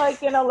 Right,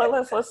 like, you know,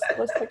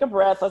 let's take a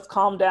breath, let's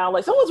calm down.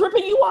 Like, someone's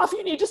ripping you off,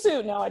 you need to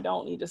sue. No, I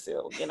don't need to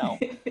sue, you know.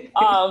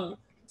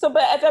 So,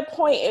 but at that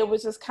point, it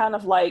was just kind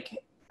of like,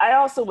 I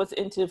also was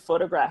into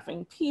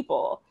photographing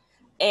people.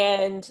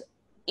 And,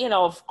 you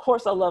know, of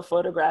course, I love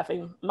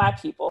photographing my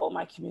people,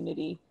 my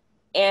community.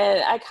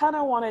 And I kind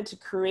of wanted to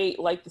create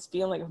like this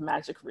feeling of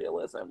magic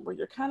realism, where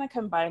you're kind of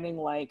combining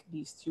like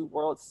these two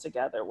worlds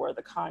together, where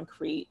the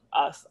concrete,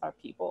 us, our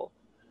people,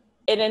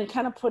 and then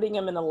kind of putting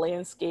them in a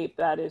landscape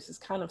that is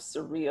just kind of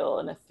surreal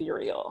and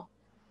ethereal.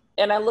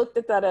 And I looked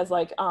at that as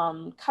like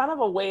kind of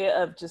a way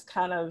of just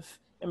kind of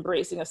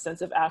embracing a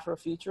sense of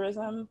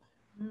Afrofuturism,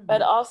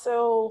 but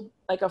also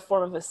like a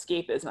form of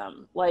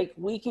escapism. Like,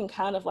 we can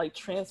kind of like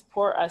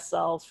transport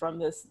ourselves from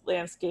this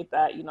landscape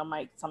that, you know,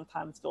 might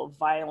sometimes feel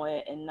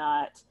violent and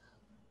not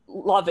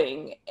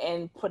loving,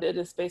 and put it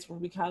in a space where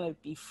we kind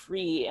of be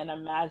free and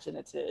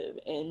imaginative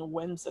and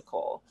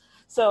whimsical.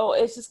 So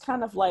it's just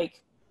kind of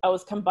like, I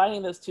was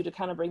combining those two to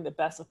kind of bring the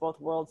best of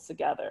both worlds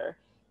together,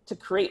 to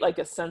create like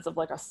a sense of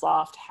like a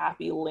soft,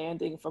 happy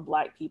landing for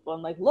Black people.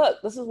 And like,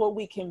 look, this is what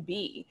we can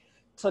be,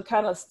 to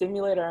kind of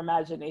stimulate our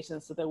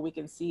imagination so that we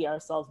can see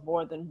ourselves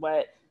more than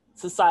what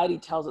society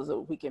tells us that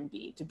we can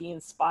be, to be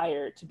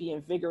inspired, to be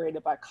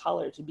invigorated by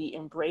color, to be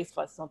embraced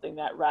by something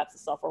that wraps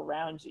itself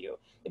around you.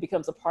 It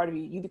becomes a part of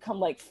you. You become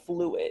like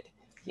fluid,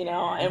 you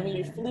know, and when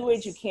you're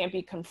fluid, you can't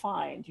be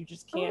confined. You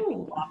just can't be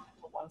locked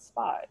into one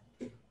spot.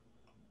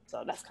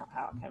 So that's kind of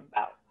how it came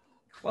about.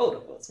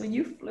 Quotables. When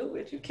you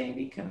fluid, you can't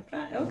be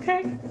confined.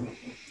 Okay.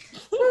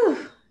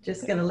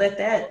 Just gonna let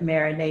that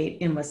marinate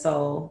in my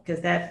soul,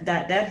 because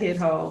that hit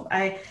home.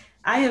 I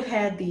have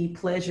had the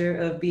pleasure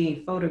of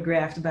being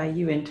photographed by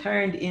you and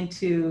turned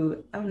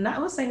into, I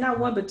would say not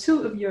one, but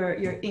two of your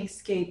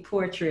Inkscape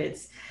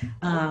portraits.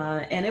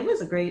 And it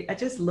was I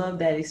just love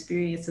that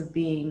experience of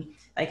being,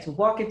 like, to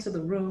walk into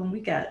the room.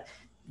 We got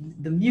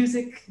the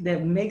music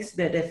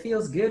that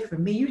feels good for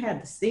me. You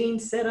had the scene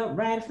set up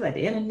right. I feel like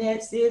the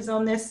internet is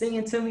on there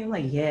singing to me. I'm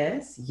like,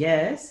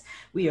 yes,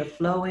 we are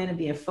flowing and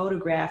being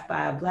photographed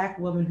by a Black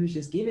woman who's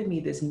just giving me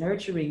this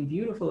nurturing,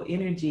 beautiful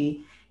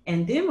energy.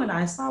 And then when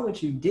I saw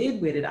what you did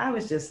with it, I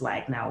was just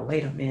like, now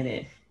wait a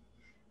minute.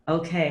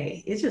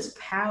 Okay, it's just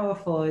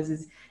powerful.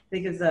 It's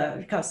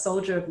called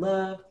Soldier of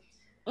Love.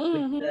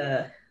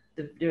 With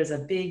there's a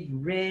big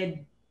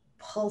red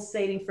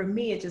pulsating. For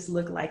me, it just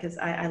looked like,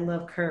 I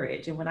love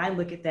courage. And when I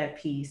look at that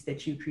piece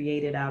that you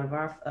created out of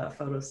our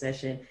photo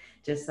session,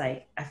 just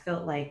like, I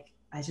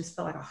just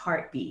felt like a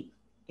heartbeat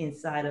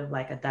inside of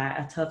like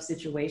a tough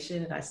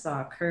situation. And I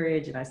saw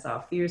courage and I saw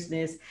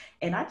fierceness.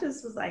 And I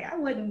just was like, I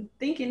wasn't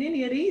thinking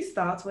any of these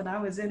thoughts when I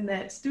was in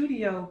that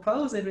studio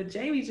posing, but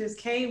Jaimee just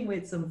came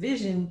with some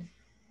vision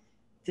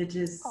to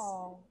just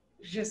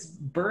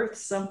birth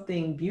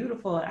something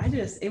beautiful.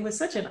 It was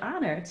such an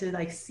honor to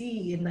like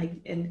see,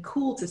 and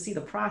cool to see the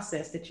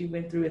process that you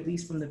went through, at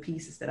least from the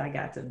pieces that I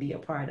got to be a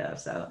part of.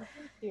 So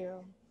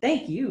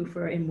thank you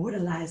for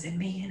immortalizing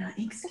me in an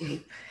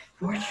Inkscape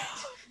portrait.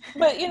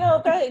 But you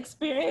know, that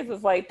experience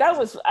is like,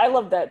 I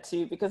love that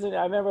too, because, you know,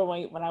 I remember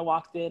when I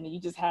walked in and you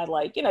just had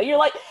like, you know, you're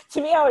like,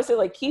 to me, I always say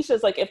like,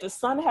 Keisha's like, if the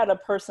sun had a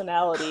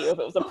personality, if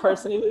it was a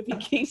person, it would be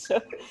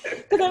Keisha.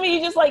 Because I mean,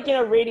 you just like, you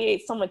know,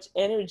 radiate so much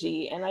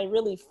energy, and I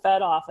really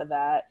fed off of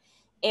that.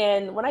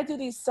 And when I do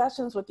these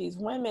sessions with these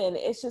women,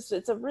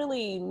 it's a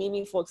really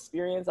meaningful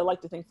experience. I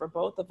like to think for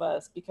both of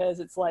us,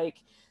 because it's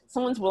like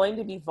someone's willing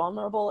to be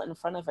vulnerable in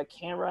front of a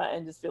camera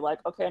and just be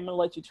like, okay, I'm gonna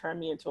let you turn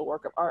me into a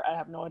work of art. I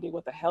have no idea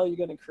what the hell you're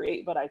gonna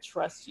create, but I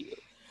trust you.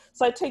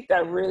 So I take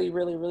that really,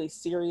 really, really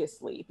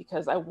seriously,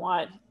 because I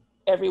want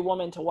every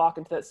woman to walk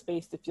into that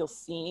space to feel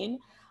seen.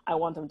 I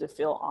want them to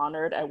feel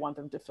honored. I want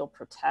them to feel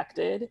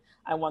protected.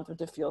 I want them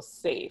to feel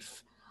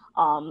safe.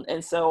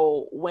 And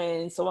so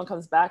when someone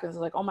comes back and is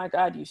like, oh my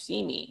God, you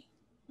see me,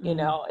 you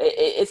know,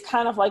 it's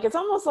kind of like, it's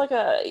almost like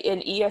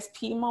an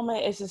ESP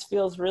moment. It just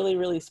feels really,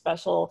 really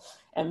special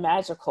and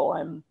magical.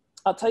 And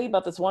I'll tell you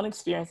about this one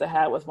experience I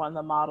had with one of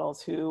the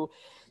models who,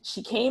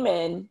 she came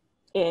in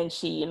and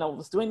she, you know,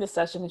 was doing this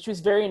session and she was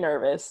very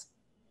nervous,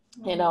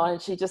 you know,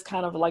 and she just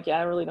kind of like, yeah,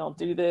 I really don't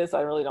do this.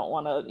 I really don't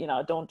want to, you know,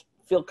 I don't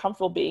feel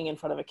comfortable being in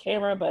front of a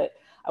camera, but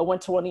I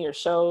went to one of your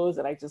shows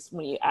and I just,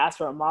 when you asked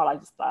for a model, I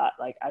just thought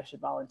like I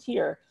should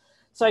volunteer.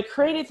 So I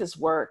created this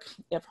work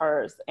of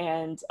hers,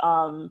 and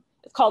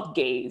it's called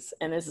Gaze.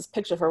 And there's this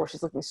picture of her where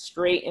she's looking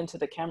straight into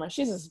the camera.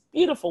 She's this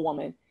beautiful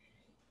woman.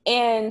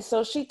 And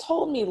so she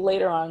told me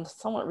later on,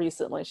 somewhat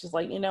recently, she's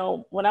like, you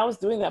know, when I was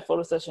doing that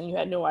photo session, you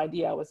had no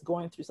idea I was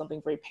going through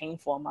something very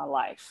painful in my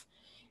life.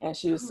 And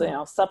she was, you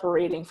know,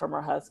 separating from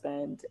her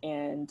husband.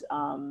 And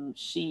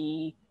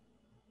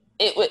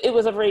it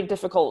was a very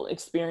difficult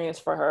experience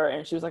for her.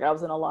 And she was like, I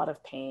was in a lot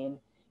of pain.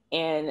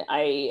 And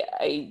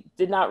I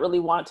did not really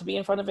want to be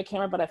in front of a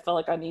camera, but I felt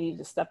like I needed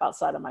to step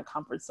outside of my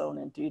comfort zone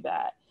and do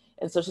that.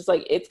 And so she's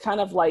like, it's kind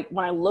of like,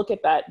 when I look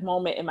at that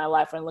moment in my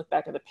life, when I look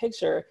back at the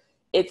picture,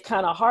 it's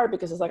kind of hard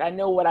because it's like, I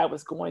know what I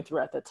was going through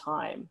at the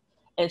time.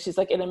 And she's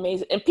like, it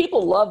amazes, and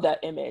people love that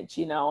image,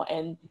 you know,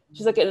 and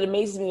she's like, it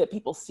amazes me that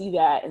people see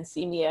that and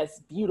see me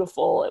as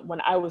beautiful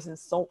when I was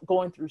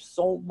going through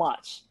so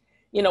much,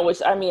 you know,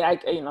 which I mean,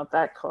 you know,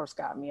 that course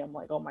got me. I'm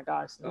like, oh my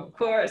gosh. Of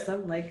course.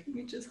 I'm like,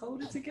 you just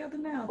hold it together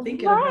now.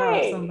 Thinking Right.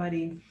 about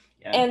somebody.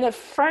 Yeah. And a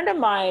friend of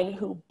mine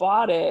who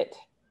bought it,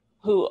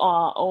 who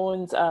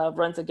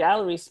runs a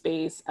gallery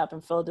space up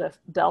in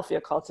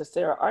Philadelphia called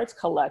Tessera Arts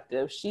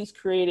Collective. She's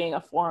creating a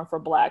forum for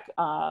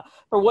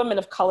for women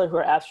of color who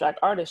are abstract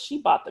artists. She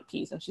bought the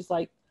piece and she's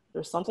like,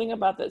 there's something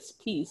about this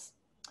piece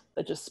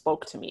that just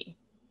spoke to me,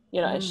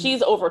 you know, and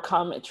she's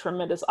overcome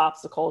tremendous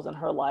obstacles in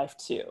her life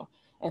too.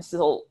 And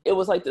so it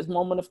was like this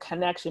moment of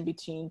connection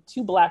between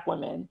two Black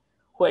women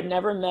who had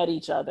never met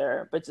each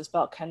other, but just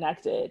felt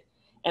connected.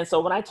 And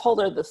so when I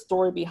told her the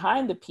story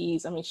behind the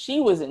piece, I mean, she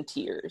was in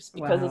tears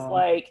because It's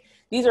like,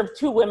 these are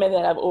two women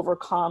that have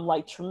overcome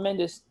like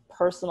tremendous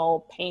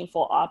personal,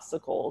 painful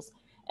obstacles.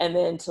 And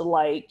then to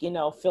like, you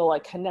know, feel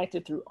like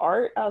connected through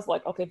art. I was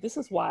like, okay, this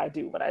is why I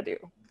do what I do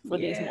for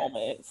these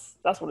moments.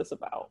 That's what it's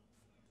about.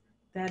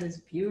 That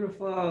is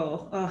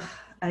beautiful. Oh,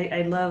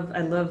 I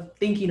love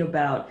thinking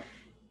about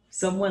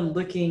someone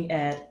looking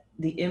at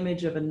the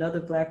image of another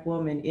Black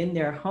woman in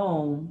their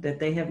home that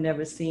they have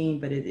never seen,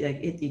 but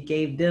it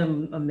gave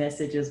them a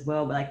message as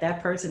well. But like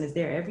that person is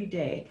there every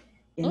day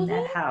in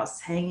that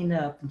house, hanging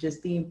up,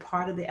 just being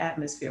part of the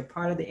atmosphere,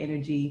 part of the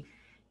energy.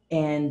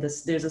 And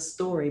there's a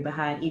story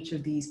behind each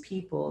of these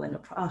people. And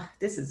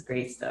this is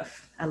great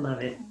stuff. I love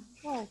it.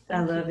 Oh,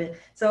 I love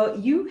it. So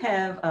you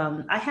have,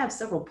 I have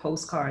several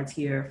postcards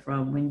here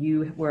from when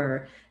you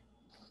were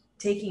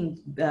taking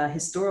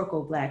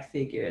historical Black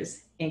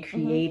figures and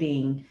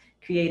creating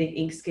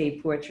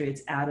Inkscape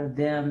portraits out of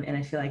them. And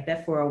I feel like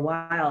that for a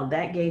while,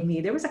 that gave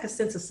me, there was like a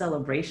sense of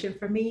celebration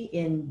for me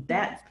in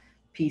that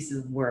piece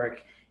of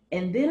work.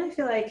 And then I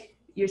feel like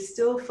you're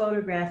still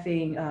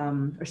photographing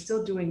or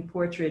still doing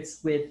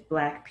portraits with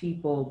Black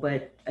people,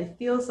 but it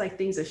feels like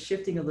things are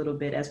shifting a little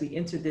bit as we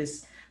enter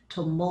this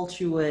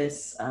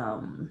tumultuous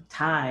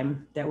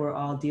time that we're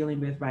all dealing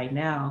with right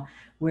now,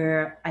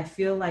 where I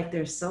feel like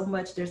there's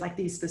like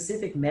these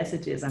specific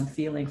messages I'm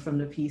feeling from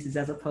the pieces,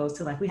 as opposed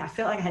to like, I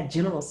felt like I had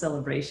general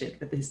celebration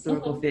with the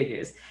historical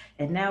figures,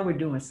 and now we're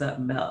doing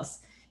something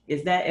else.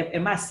 Is that,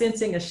 am I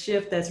sensing a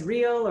shift that's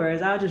real, or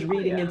is I just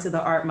reading into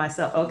the art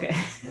myself? Okay.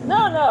 No.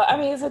 I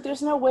mean, it's like,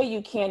 there's no way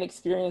you can't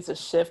experience a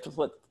shift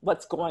with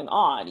what's going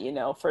on. You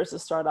know, first it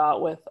started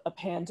out with a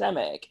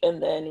pandemic,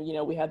 and then, you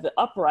know, we have the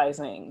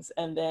uprisings,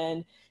 and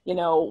then, you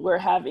know, we're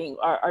having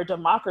our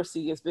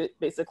democracy is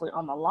basically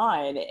on the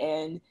line,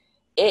 and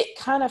it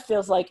kind of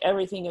feels like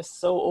everything is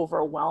so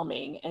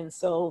overwhelming. And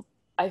so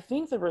I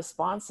think the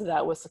response to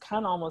that was to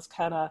kind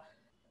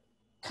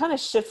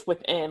of shift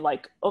within,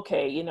 like,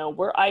 okay, you know,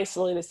 we're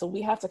isolated, so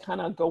we have to kind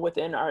of go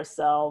within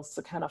ourselves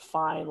to kind of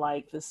find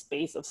like this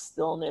space of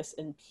stillness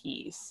and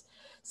peace.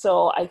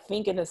 So I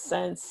think in a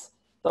sense,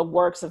 the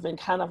works have been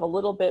kind of a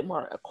little bit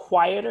more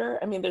quieter.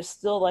 I mean, there's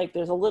still like,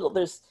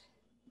 there's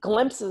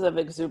glimpses of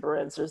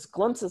exuberance, there's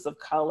glimpses of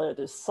color,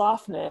 there's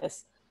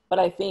softness, but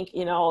I think,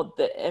 you know,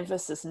 the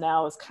emphasis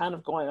now is kind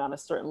of going on a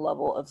certain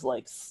level of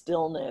like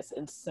stillness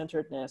and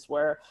centeredness,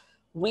 where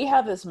we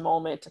have this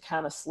moment to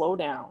kind of slow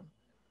down,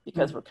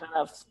 because we're kind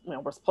of, you know,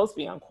 we're supposed to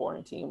be on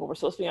quarantine, but we're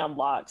supposed to be on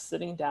lock,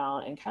 sitting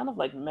down and kind of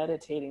like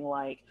meditating,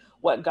 like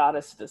what got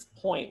us to this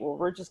point where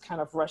we're just kind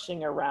of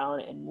rushing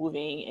around and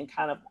moving and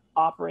kind of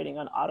operating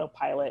on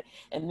autopilot.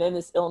 And then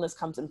this illness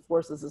comes and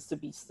forces us to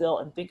be still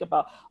and think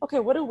about, okay,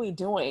 what are we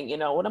doing? You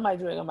know, what am I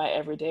doing in my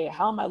everyday?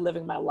 How am I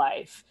living my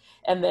life?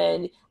 And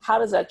then how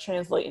does that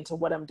translate into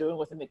what I'm doing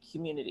within the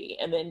community?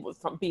 And then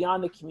from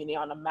beyond the community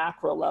on a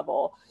macro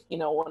level, you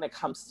know, when it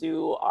comes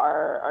to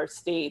our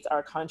states,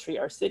 our country,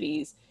 our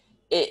cities,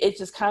 it's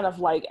just kind of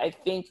like, I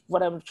think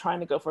what I'm trying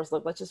to go for is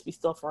like, let's just be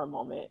still for a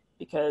moment,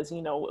 because,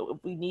 you know,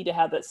 we need to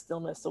have that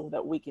stillness so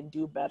that we can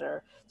do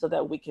better, so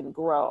that we can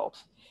grow.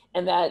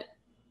 And that,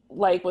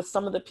 like with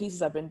some of the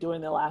pieces I've been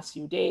doing the last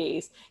few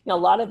days, you know, a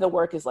lot of the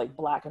work is like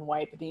black and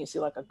white, but then you see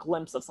like a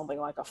glimpse of something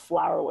like a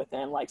flower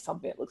within, like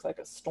something that looks like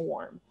a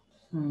storm.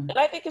 And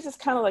I think it's just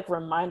kind of like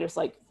reminders,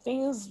 like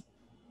things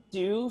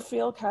do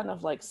feel kind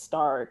of like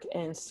stark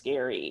and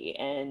scary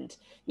and,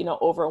 you know,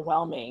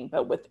 overwhelming,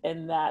 but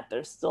within that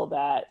there's still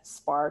that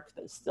spark,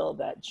 there's still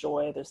that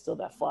joy, there's still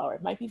that flower.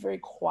 It might be very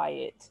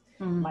quiet,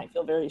 might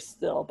feel very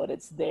still, but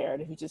it's there.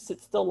 And if you just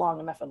sit still long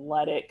enough and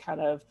let it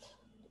kind of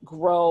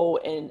grow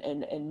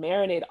and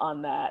marinate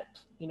on that,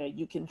 you know,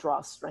 you can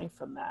draw strength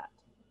from that.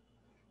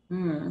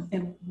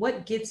 And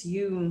what gets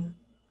you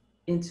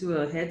into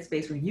a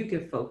headspace where you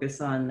can focus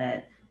on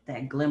that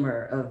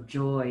glimmer of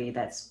joy,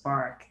 that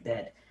spark,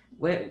 that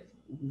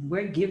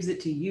where gives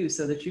it to you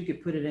so that you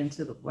could put it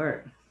into the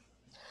work?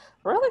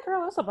 Really,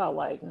 girl, it's about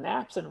like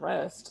naps and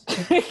rest.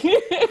 You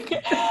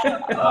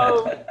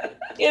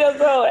know,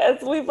 so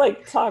as we've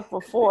like talked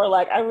before,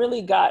 like I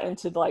really got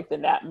into like the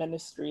nap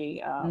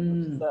ministry,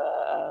 which is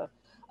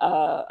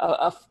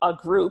a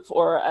group,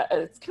 or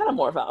it's kind of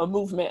more of a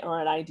movement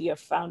or an idea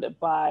founded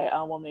by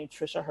a woman named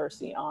Tricia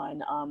Hersey I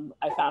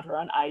found her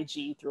on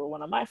IG through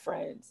one of my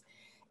friends.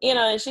 You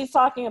know, and she's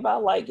talking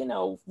about like, you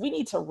know, we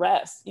need to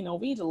rest, you know,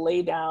 we need to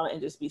lay down and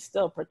just be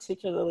still,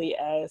 particularly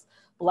as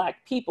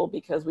Black people,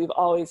 because we've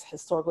always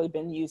historically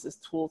been used as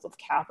tools of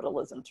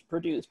capitalism to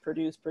produce,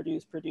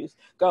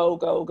 go,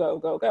 go, go,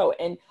 go, go.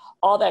 And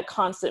all that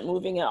constant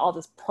moving and all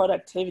this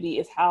productivity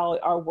is how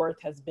our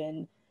worth has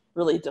been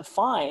really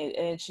defined.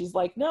 And she's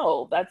like,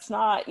 no, that's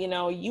not, you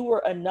know, you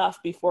were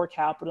enough before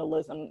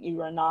capitalism.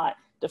 You are not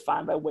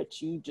defined by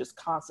what you just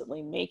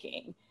constantly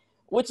making.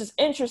 Which is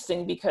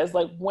interesting because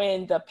like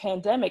when the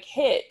pandemic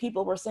hit,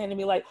 people were saying to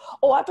me like,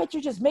 oh, I bet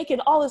you're just making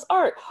all this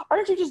art.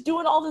 Aren't you just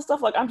doing all this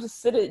stuff? Like I'm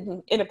just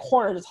sitting in a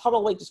corner, just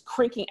huddled, like just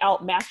cranking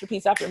out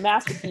masterpiece after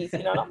masterpiece,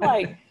 you know? And I'm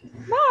like,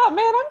 nah,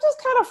 man, I'm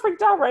just kind of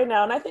freaked out right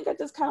now. And I think I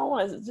just kind of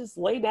want to just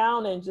lay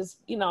down and just,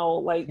 you know,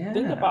 like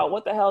think about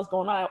what the hell is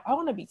going on. I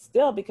want to be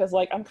still because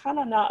like, I'm kind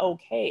of not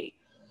okay.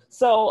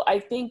 So I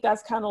think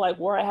that's kind of like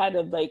where I had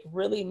to like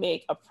really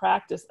make a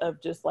practice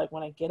of just like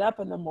when I get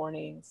up in the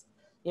mornings,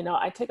 you know,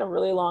 I take a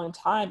really long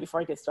time before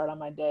I get started on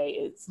my day.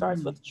 It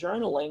starts with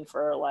journaling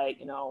for like,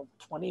 you know,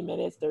 20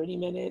 minutes, 30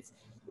 minutes,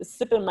 it's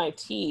sipping my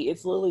tea.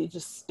 It's literally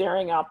just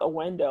staring out the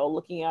window,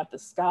 looking at the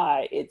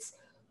sky. It's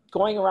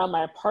going around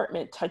my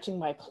apartment, touching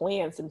my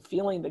plants and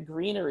feeling the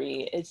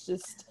greenery. It's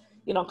just,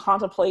 you know,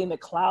 contemplating the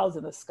clouds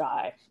in the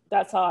sky.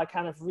 That's how I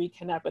kind of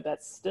reconnect with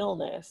that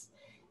stillness.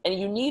 And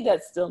you need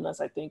that stillness,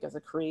 I think, as a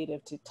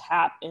creative to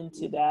tap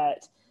into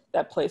that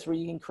place where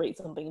you can create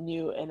something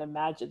new and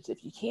imaginative.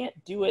 You can't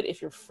do it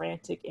if you're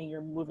frantic and you're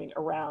moving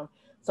around.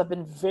 So I've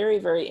been very,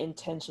 very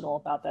intentional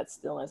about that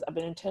stillness. I've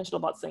been intentional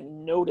about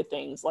saying no to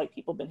things. Like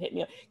people have been hitting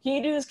me up. Can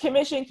you do this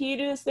commission? Can you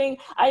do this thing?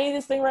 I need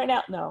this thing right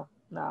now. No,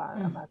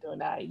 I'm not doing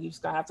that. You're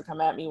just gonna have to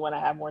come at me when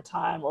I have more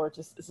time, or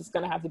just, this is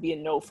gonna have to be a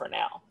no for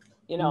now.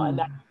 You know, and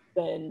that's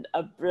been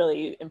a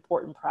really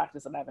important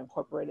practice that I've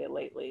incorporated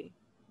lately.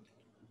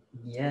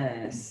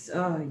 Yes.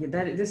 Oh,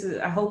 yeah, this is,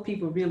 I hope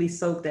people really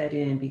soak that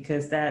in,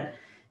 because that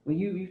when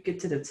you get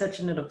to the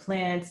touching of the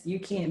plants, you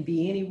can't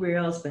be anywhere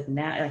else but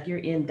now, like you're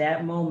in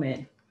that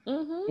moment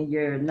and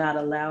you're not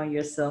allowing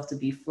yourself to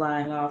be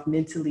flying off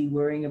mentally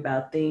worrying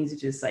about things.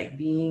 It's just like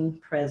being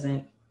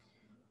present,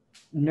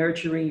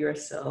 nurturing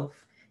yourself,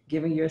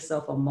 giving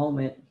yourself a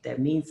moment that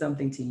means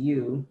something to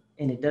you.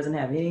 And it doesn't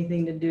have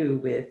anything to do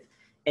with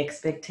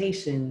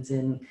expectations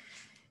and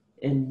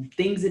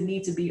things that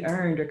need to be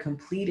earned or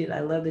completed. I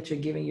love that you're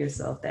giving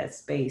yourself that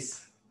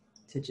space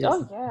to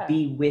just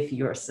be with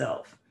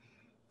yourself.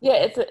 Yeah,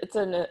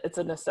 it's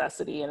a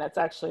necessity, and it's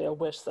actually a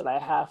wish that I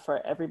have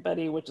for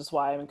everybody, which is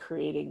why I'm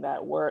creating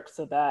that work,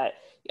 so that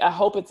I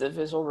hope it's a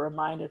visual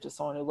reminder to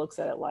someone who looks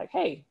at it like,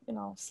 hey, you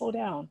know, slow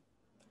down,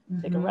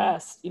 take a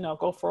rest, you know,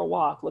 go for a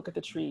walk, look at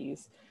the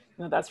trees.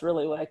 You know, that's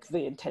really like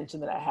the intention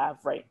that I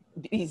have right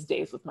these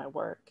days with my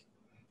work.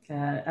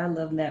 I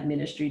love that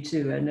ministry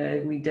too.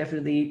 And we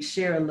definitely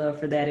share a love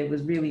for that. It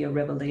was really a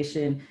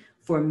revelation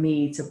for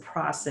me to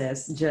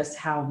process just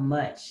how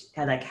much,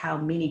 like how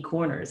many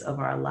corners of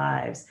our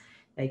lives,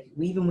 like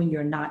even when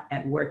you're not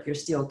at work, you're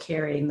still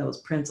carrying those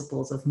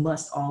principles of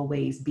must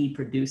always be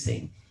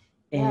producing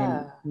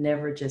and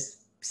never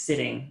just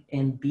sitting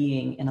and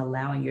being and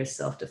allowing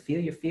yourself to feel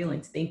your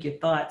feelings, think your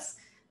thoughts,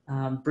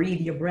 breathe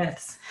your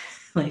breaths.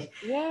 Like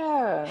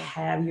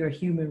have your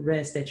human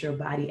rest that your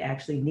body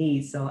actually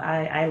needs. So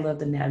I love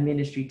the NAB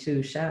ministry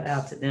too. Shout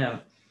out to them.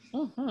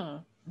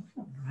 All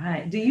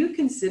right. Do you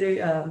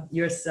consider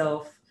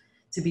yourself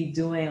to be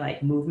doing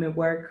like movement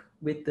work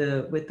with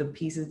the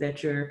pieces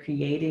that you're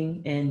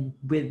creating, and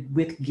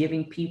with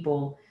giving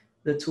people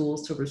the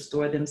tools to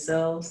restore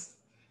themselves?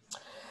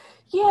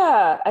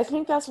 Yeah, I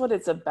think that's what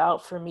it's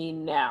about for me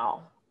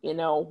now. You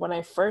know, when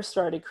I first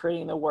started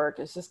creating the work,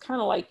 it's just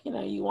kind of like, you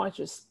know, you want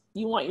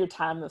your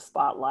time in the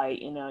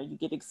spotlight, you know, you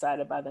get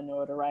excited by the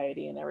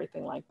notoriety and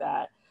everything like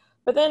that.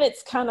 But then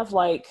it's kind of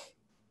like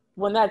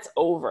when that's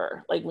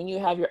over, like when you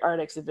have your art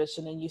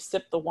exhibition and you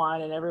sip the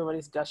wine and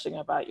everybody's gushing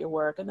about your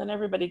work and then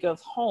everybody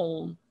goes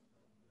home,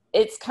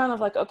 it's kind of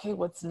like, okay,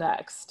 what's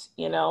next?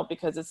 You know,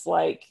 because it's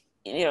like,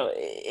 you know,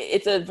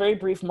 it's a very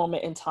brief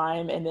moment in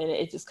time. And then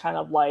it just kind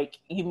of like,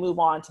 you move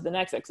on to the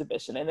next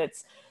exhibition. And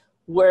it's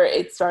where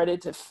it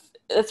started to,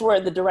 that's where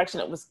the direction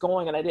it was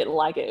going. And I didn't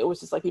like it. It was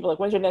just like, people like,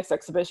 when's your next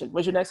exhibition?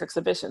 When's your next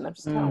exhibition? And I'm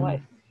just kind of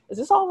like, is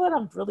this all that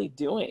I'm really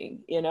doing?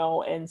 You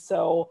know? And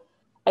so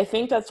I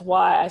think that's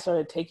why I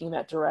started taking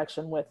that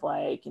direction with,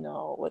 like, you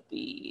know, with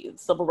the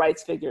civil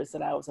rights figures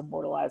that I was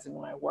immortalizing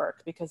in my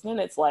work, because then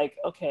it's like,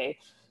 okay,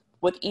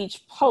 with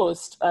each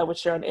post I would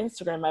share on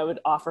Instagram, I would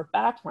offer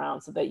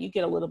background so that you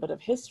get a little bit of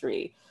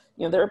history.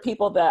 You know, there are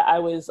people that I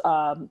was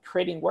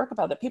creating work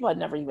about that people had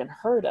never even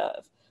heard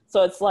of.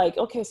 So it's like,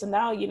 okay, so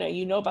now,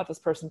 you know about this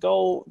person,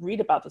 go read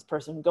about this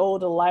person, go to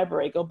the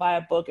library, go buy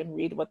a book and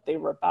read what they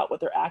were about, what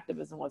their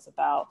activism was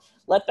about.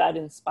 Let that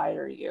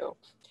inspire you.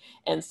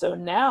 And so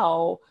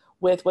now,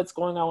 with what's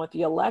going on with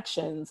the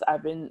elections,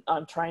 I've been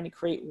trying to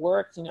create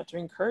work, you know, to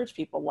encourage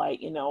people,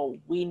 like, you know,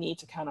 we need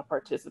to kind of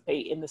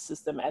participate in the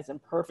system, as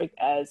imperfect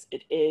as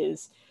it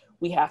is.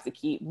 We have to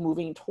keep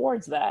moving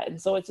towards that.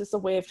 And so it's just a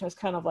way of just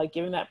kind of like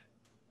giving that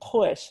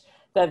push,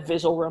 that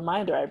visual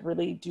reminder. I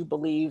really do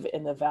believe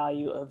in the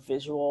value of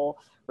visual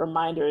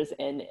reminders,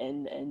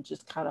 and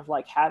just kind of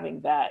like having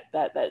that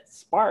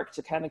spark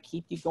to kind of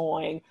keep you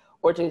going,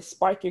 or to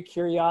spark your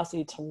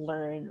curiosity to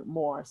learn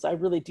more. So I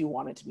really do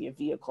want it to be a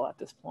vehicle at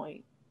this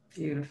point.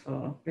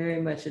 Beautiful.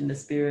 Very much in the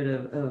spirit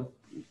of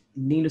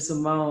Nina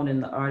Simone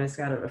and the artist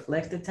gotta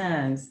reflect the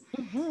times.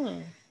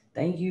 Mm-hmm.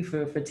 Thank you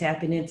for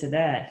tapping into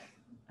that.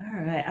 All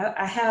right,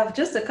 I have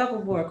just a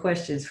couple more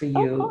questions for Of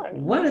you. course.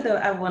 One of them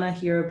I want to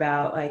hear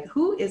about, like,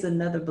 who is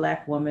another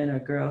Black woman or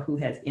girl who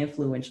has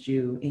influenced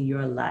you in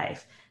your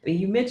life? I mean,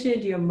 you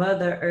mentioned your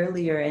mother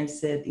earlier and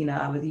said, you know,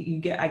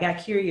 I got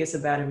curious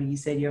about it when you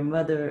said your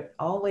mother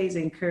always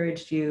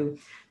encouraged you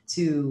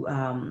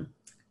to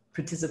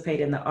participate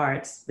in the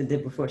arts, but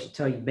then before she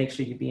told you, make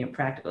sure you're being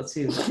practical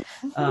too.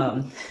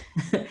 Um,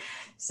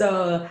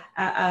 so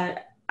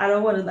I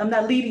don't want to, I'm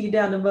not leading you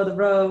down the mother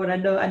road, and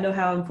I know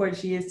how important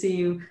she is to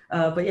you.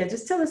 But yeah,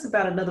 just tell us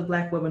about another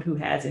Black woman who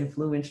has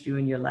influenced you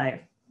in your life.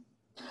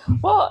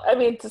 Well, I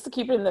mean, just to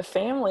keep it in the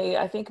family,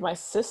 I think my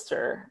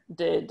sister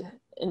did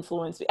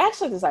influence me.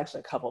 Actually, there's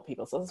actually a couple of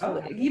people, so it's really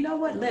Okay, hard. you know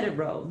what? Let it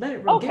roll. Let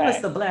it roll. Give us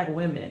Okay. the Black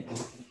women.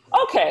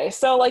 Okay,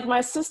 so like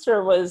my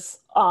sister was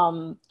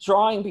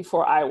drawing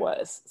before I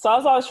was. So I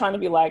was always trying to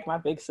be like my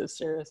big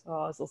sister. So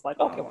I was just like,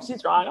 okay, well,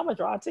 she's drawing, I'm gonna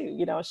draw too.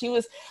 You know,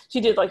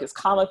 she did like this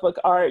comic book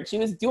art. She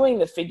was doing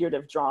the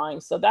figurative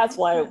drawing. So that's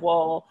why,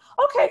 well,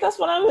 okay, that's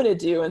what I'm gonna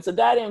do. And so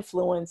that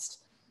influenced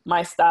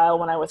my style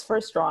when I was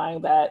first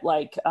drawing. That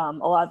like a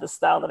lot of the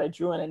style that I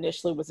drew in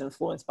initially was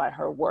influenced by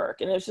her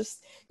work. And it's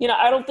just, you know,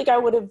 I don't think I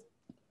would have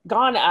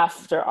gone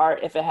after art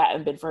if it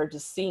hadn't been for her,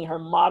 just seeing her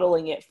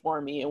modeling it for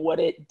me and what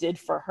it did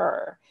for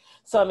her.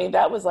 So I mean,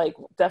 that was like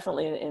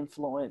definitely an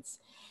influence.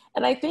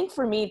 And I think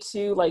for me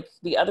too, like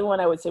the other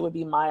one I would say would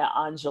be Maya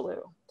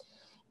Angelou.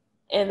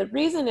 And the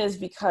reason is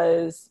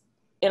because,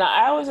 you know,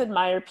 I always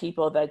admire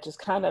people that just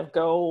kind of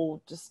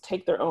go, just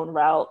take their own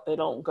route. They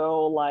don't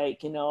go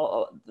like, you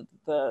know,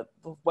 the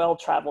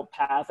well-traveled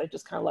path. They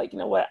just kind of like, you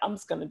know what, I'm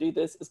just going to do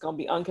this. It's going to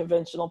be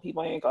unconventional.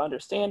 People ain't going to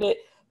understand it,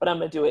 but I'm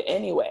going to do it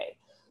anyway.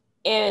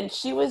 And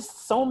she was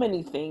so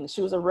many things.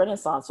 She was a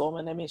Renaissance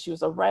woman. I mean, she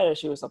was a writer.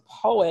 She was a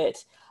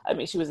poet. I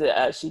mean, she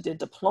did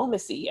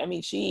diplomacy. I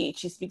mean, she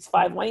speaks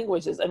 5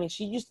 languages. I mean,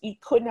 you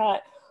could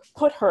not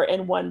put her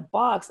in one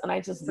box. And I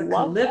just The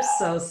love that.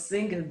 calypso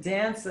singer,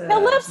 dancer,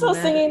 Calypso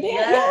singing,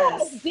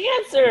 yes,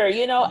 yes. dancer,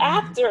 you know,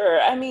 actor.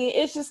 I mean,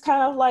 it's just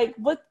kind of like,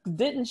 what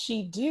didn't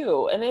she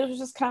do? And it was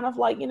just kind of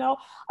like, you know,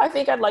 I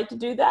think I'd like to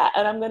do that,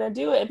 and I'm going to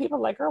do it. And people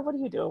are like, girl, what are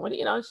you doing? What,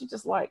 you know, and she's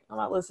just like, I'm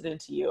not listening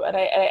to you. And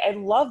I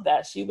love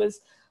that. She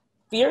was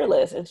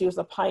fearless, and she was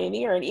a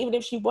pioneer. And even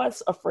if she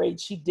was afraid,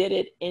 she did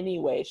it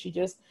anyway. She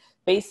just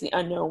faced the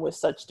unknown with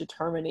such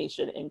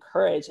determination and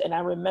courage. And I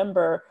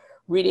remember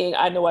reading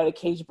I Know Why the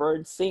Caged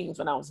Bird Sings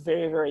when I was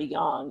very, very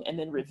young, and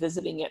then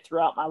revisiting it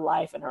throughout my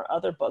life and her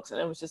other books.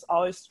 And it was just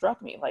always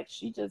struck me like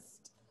she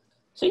just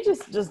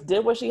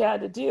did what she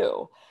had to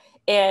do.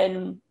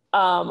 And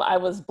I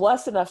was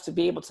blessed enough to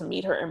be able to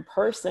meet her in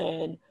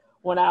person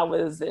when I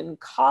was in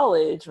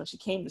college, when she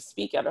came to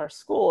speak at our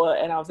school,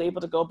 and I was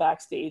able to go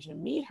backstage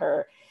and meet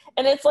her.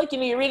 And it's like, you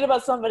know, you read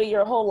about somebody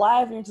your whole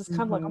life and you're just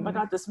kind of like, oh my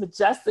God, this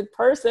majestic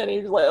person. And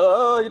you're just like,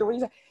 oh, you know what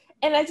he's saying?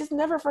 And I just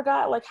never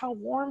forgot like how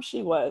warm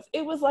she was.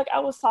 It was like I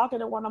was talking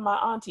to one of my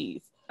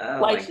aunties. Oh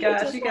Like my she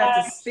gosh, just you got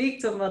to had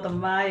speak to Mother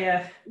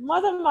Maya.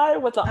 Mother Maya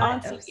with the I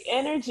am auntie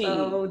energy.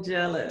 so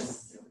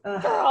jealous.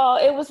 Girl,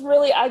 it was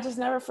really, I just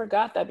never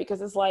forgot that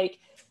because it's like,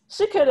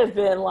 she could have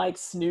been like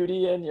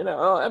snooty and, you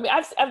know, I mean,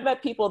 I've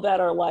met people that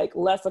are like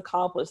less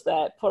accomplished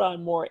that put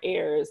on more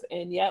airs.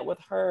 And yet with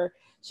her,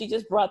 she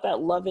just brought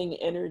that loving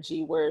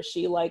energy where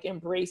she like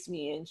embraced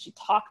me and she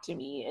talked to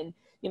me and,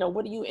 you know,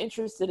 what are you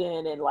interested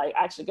in? And like,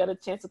 I actually got a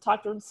chance to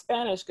talk to her in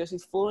Spanish because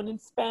she's fluent in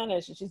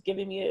Spanish and she's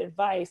giving me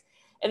advice.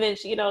 And then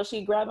she, you know,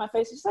 she grabbed my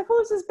face and she's like,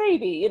 who's this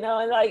baby? You know,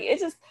 and like, it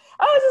just,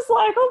 I was just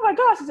like, oh my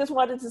gosh, I just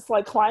wanted to just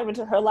like climb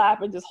into her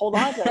lap and just hold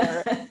on to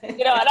her,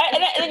 you know,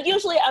 and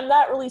usually I'm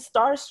not really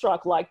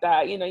starstruck like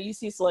that. You know, you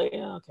see, so like,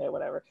 yeah, okay,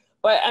 whatever.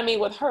 But I mean,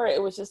 with her,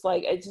 it was just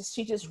like,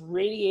 she just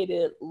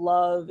radiated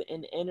love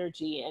and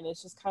energy. And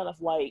it's just kind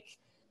of like,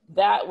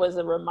 that was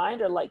a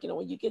reminder, like, you know,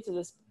 when you get to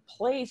this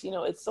place, you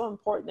know, it's so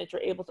important that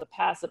you're able to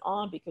pass it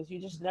on because you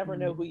just never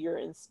know who you're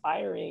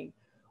inspiring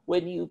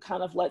when you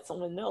kind of let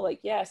someone know, like,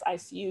 yes, I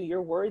see you,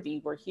 you're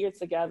worthy, we're here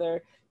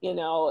together, you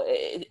know,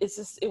 it's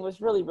just, it was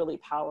really, really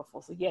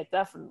powerful. So yeah,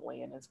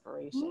 definitely an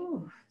inspiration.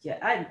 Ooh, yeah,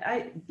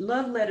 I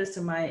love letters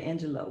to Maya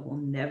Angelou will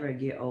never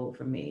get old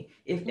for me.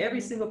 If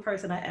every single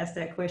person I ask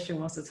that question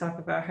wants to talk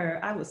about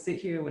her, I will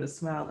sit here with a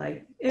smile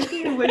like, and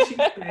hear what she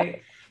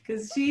say,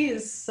 because she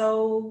is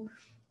so,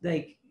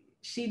 like,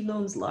 she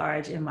looms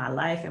large in my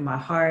life, in my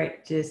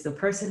heart, just a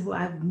person who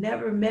I've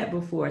never met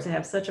before to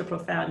have such a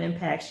profound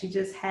impact. She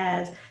just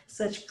has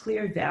such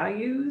clear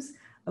values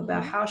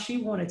about how she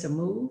wanted to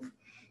move.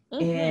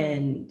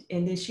 And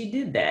then she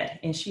did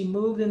that, and she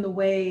moved in the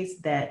ways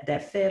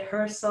that fed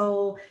her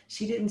soul.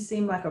 She didn't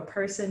seem like a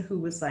person who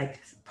was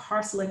like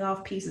parceling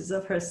off pieces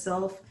of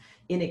herself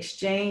in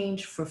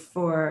exchange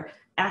for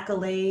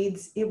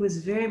accolades. It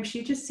was very,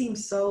 she just seemed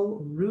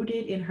so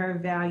rooted in her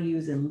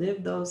values and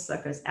lived those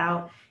suckers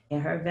out.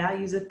 And her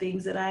values are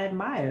things that I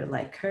admire,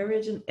 like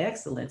courage and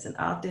excellence and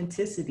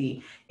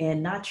authenticity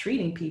and not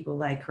treating people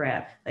like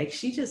crap. Like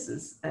she just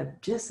is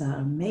just an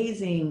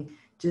amazing,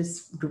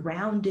 just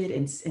grounded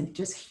and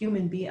just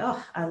human being.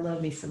 Oh, I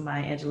love me some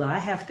Maya Angelou. I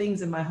have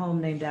things in my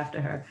home named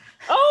after her.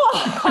 Oh,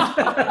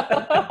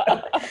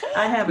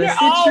 I have you're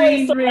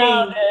always a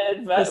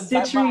surrounded by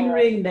citrine Maya.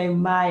 ring named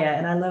Maya,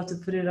 and I love to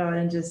put it on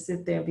and just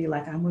sit there and be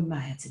like, I'm with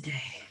Maya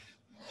today.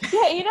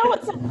 Yeah, you know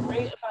what's so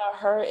great about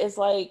her is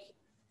like,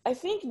 I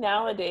think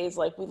nowadays,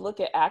 like we look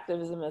at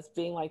activism as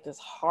being like this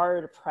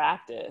hard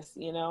practice,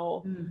 you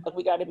know, like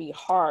we got to be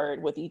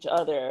hard with each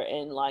other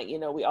and like, you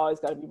know, we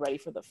always got to be ready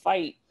for the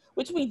fight,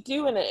 which we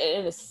do in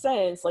a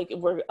sense, like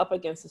we're up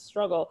against a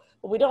struggle,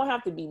 but we don't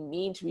have to be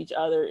mean to each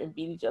other and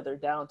beat each other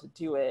down to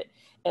do it.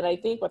 And I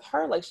think with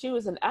her, like she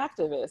was an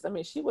activist. I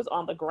mean, she was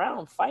on the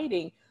ground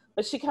fighting,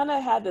 but she kind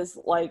of had this,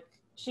 like,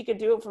 she could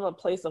do it from a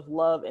place of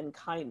love and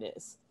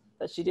kindness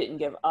that she didn't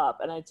give up.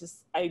 And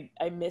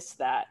I miss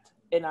that.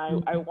 And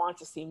I want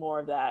to see more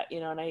of that,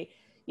 you know, and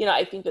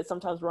I think that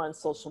sometimes we're on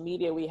social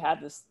media,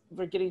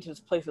 we're getting to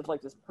this place of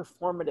like this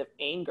performative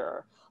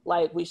anger.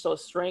 Like we show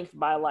strength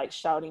by like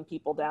shouting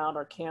people down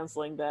or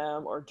canceling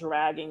them or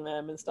dragging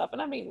them and stuff.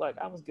 And I mean, like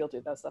I was guilty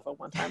of that stuff at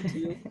one time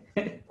too.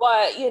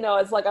 But, you know,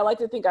 it's like, I like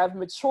to think I've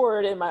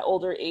matured in my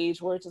older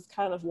age where it's just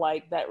kind of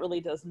like, that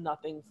really does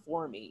nothing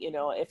for me. You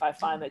know, if I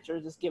find that you're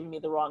just giving me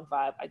the wrong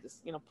vibe, I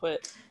just, you know,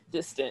 put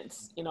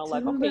distance, you know,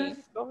 like, okay, you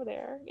just go over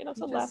there, you know,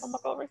 to the left, I'm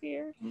like over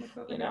here,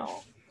 you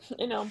know,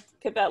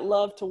 get that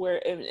love to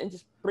where, and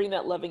just bring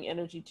that loving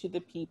energy to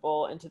the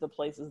people and to the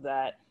places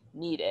that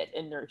need it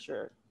and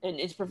nurture, and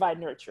it's provide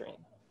nurturing.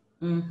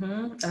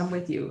 I'm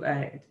with you.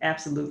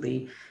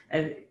 Absolutely.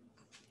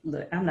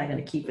 Look, I'm not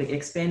going to keep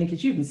expanding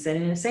because you've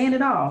been saying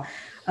it all.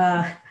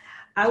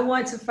 I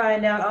want to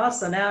find out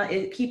also now,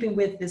 keeping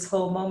with this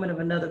whole moment of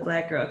another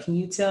Black girl, can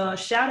you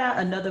shout out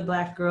another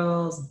Black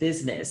girl's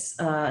business,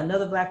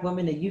 another Black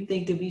woman that you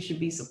think that we should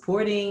be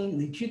supporting,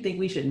 that you think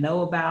we should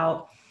know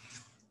about,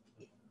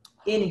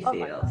 any Oh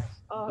my field? gosh.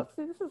 Oh,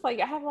 see, this is like,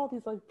 I have all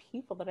these like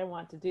people that I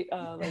want to do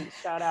like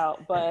shout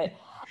out, but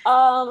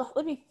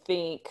let me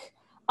think.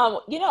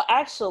 You know,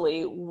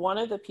 actually, one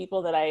of the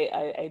people that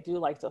I do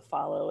like to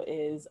follow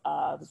is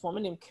this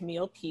woman named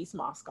Camille Peace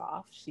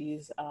Moskoff.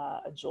 She's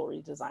a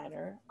jewelry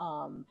designer,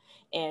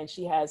 and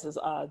she has this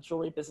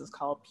jewelry business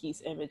called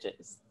Peace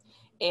Images.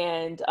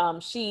 And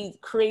she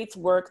creates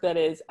work that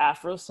is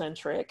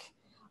Afrocentric,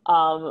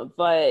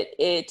 but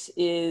it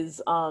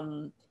is,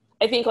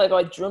 I think like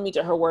what drew me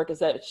to her work is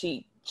that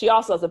she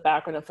also has a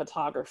background in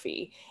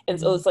photography. And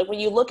so it's like when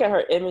you look at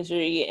her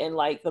imagery and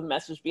like the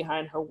message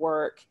behind her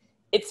work,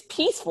 it's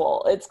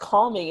peaceful, it's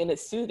calming, and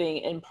it's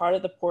soothing. And part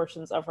of the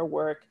portions of her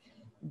work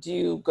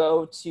do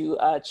go to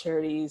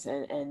charities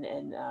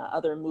and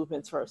other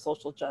movements for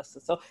social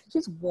justice. So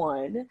she's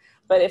one.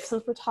 But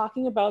since we're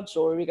talking about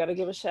jewelry, we got to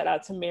give a shout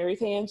out to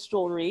Mary's Hands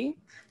Jewelry.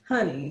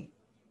 Honey,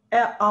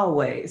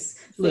 always.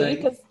 See, Look,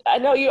 because I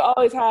know you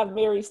always have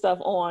Mary stuff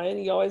on.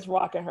 You always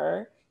rocking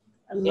her.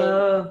 I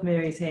love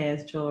Mary's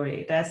Hands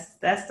Jewelry. That's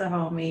the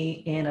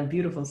homie and a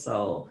beautiful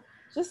soul.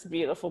 Just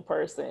beautiful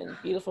person,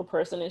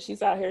 and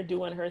she's out here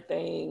doing her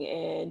thing.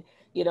 And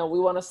you know, we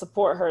want to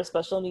support her,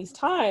 especially in these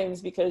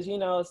times, because you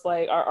know, it's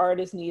like our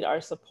artists need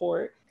our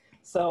support.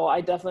 So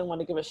I definitely want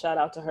to give a shout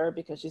out to her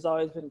because she's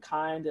always been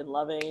kind and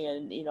loving,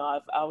 and you know,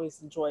 I've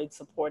always enjoyed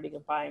supporting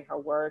and buying her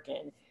work,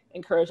 and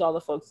encourage all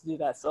the folks to do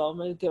that. So I'm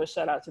going to give a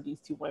shout out to these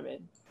two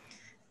women.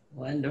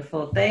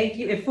 Wonderful, thank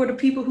you. And for the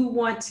people who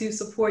want to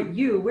support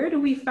you, where do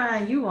we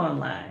find you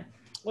online?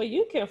 Well,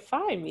 you can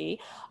find me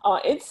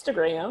on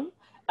Instagram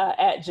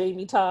at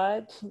Jaimee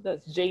Todd.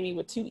 That's Jaimee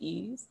with 2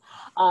 E's.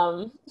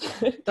 Don't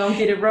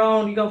get it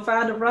wrong. You're going to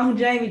find the wrong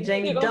Jaimee.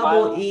 Jaimee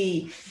double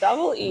E.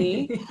 Double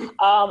E.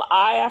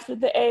 I after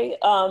the A.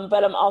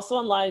 But I'm also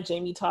online,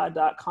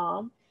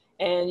 JaimeeTodd.com.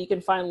 And you can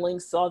find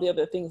links to all the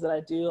other things that I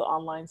do,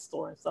 online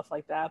store and stuff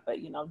like that. But,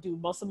 you know, do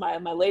most of my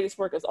latest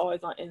work is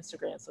always on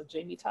Instagram. So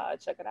Jaimee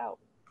Todd, check it out.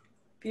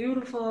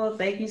 Beautiful.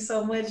 Thank you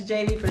so much,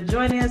 Jaimee, for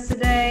joining us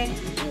today.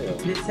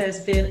 This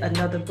has been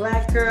Another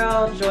Black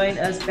Girl. Join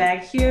us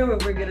back here where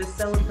we're going to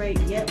celebrate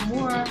yet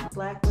more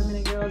Black women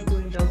and girls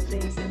doing those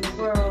things in the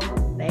world.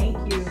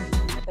 Thank you.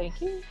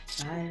 Thank you.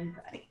 Bye,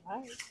 everybody.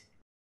 Bye.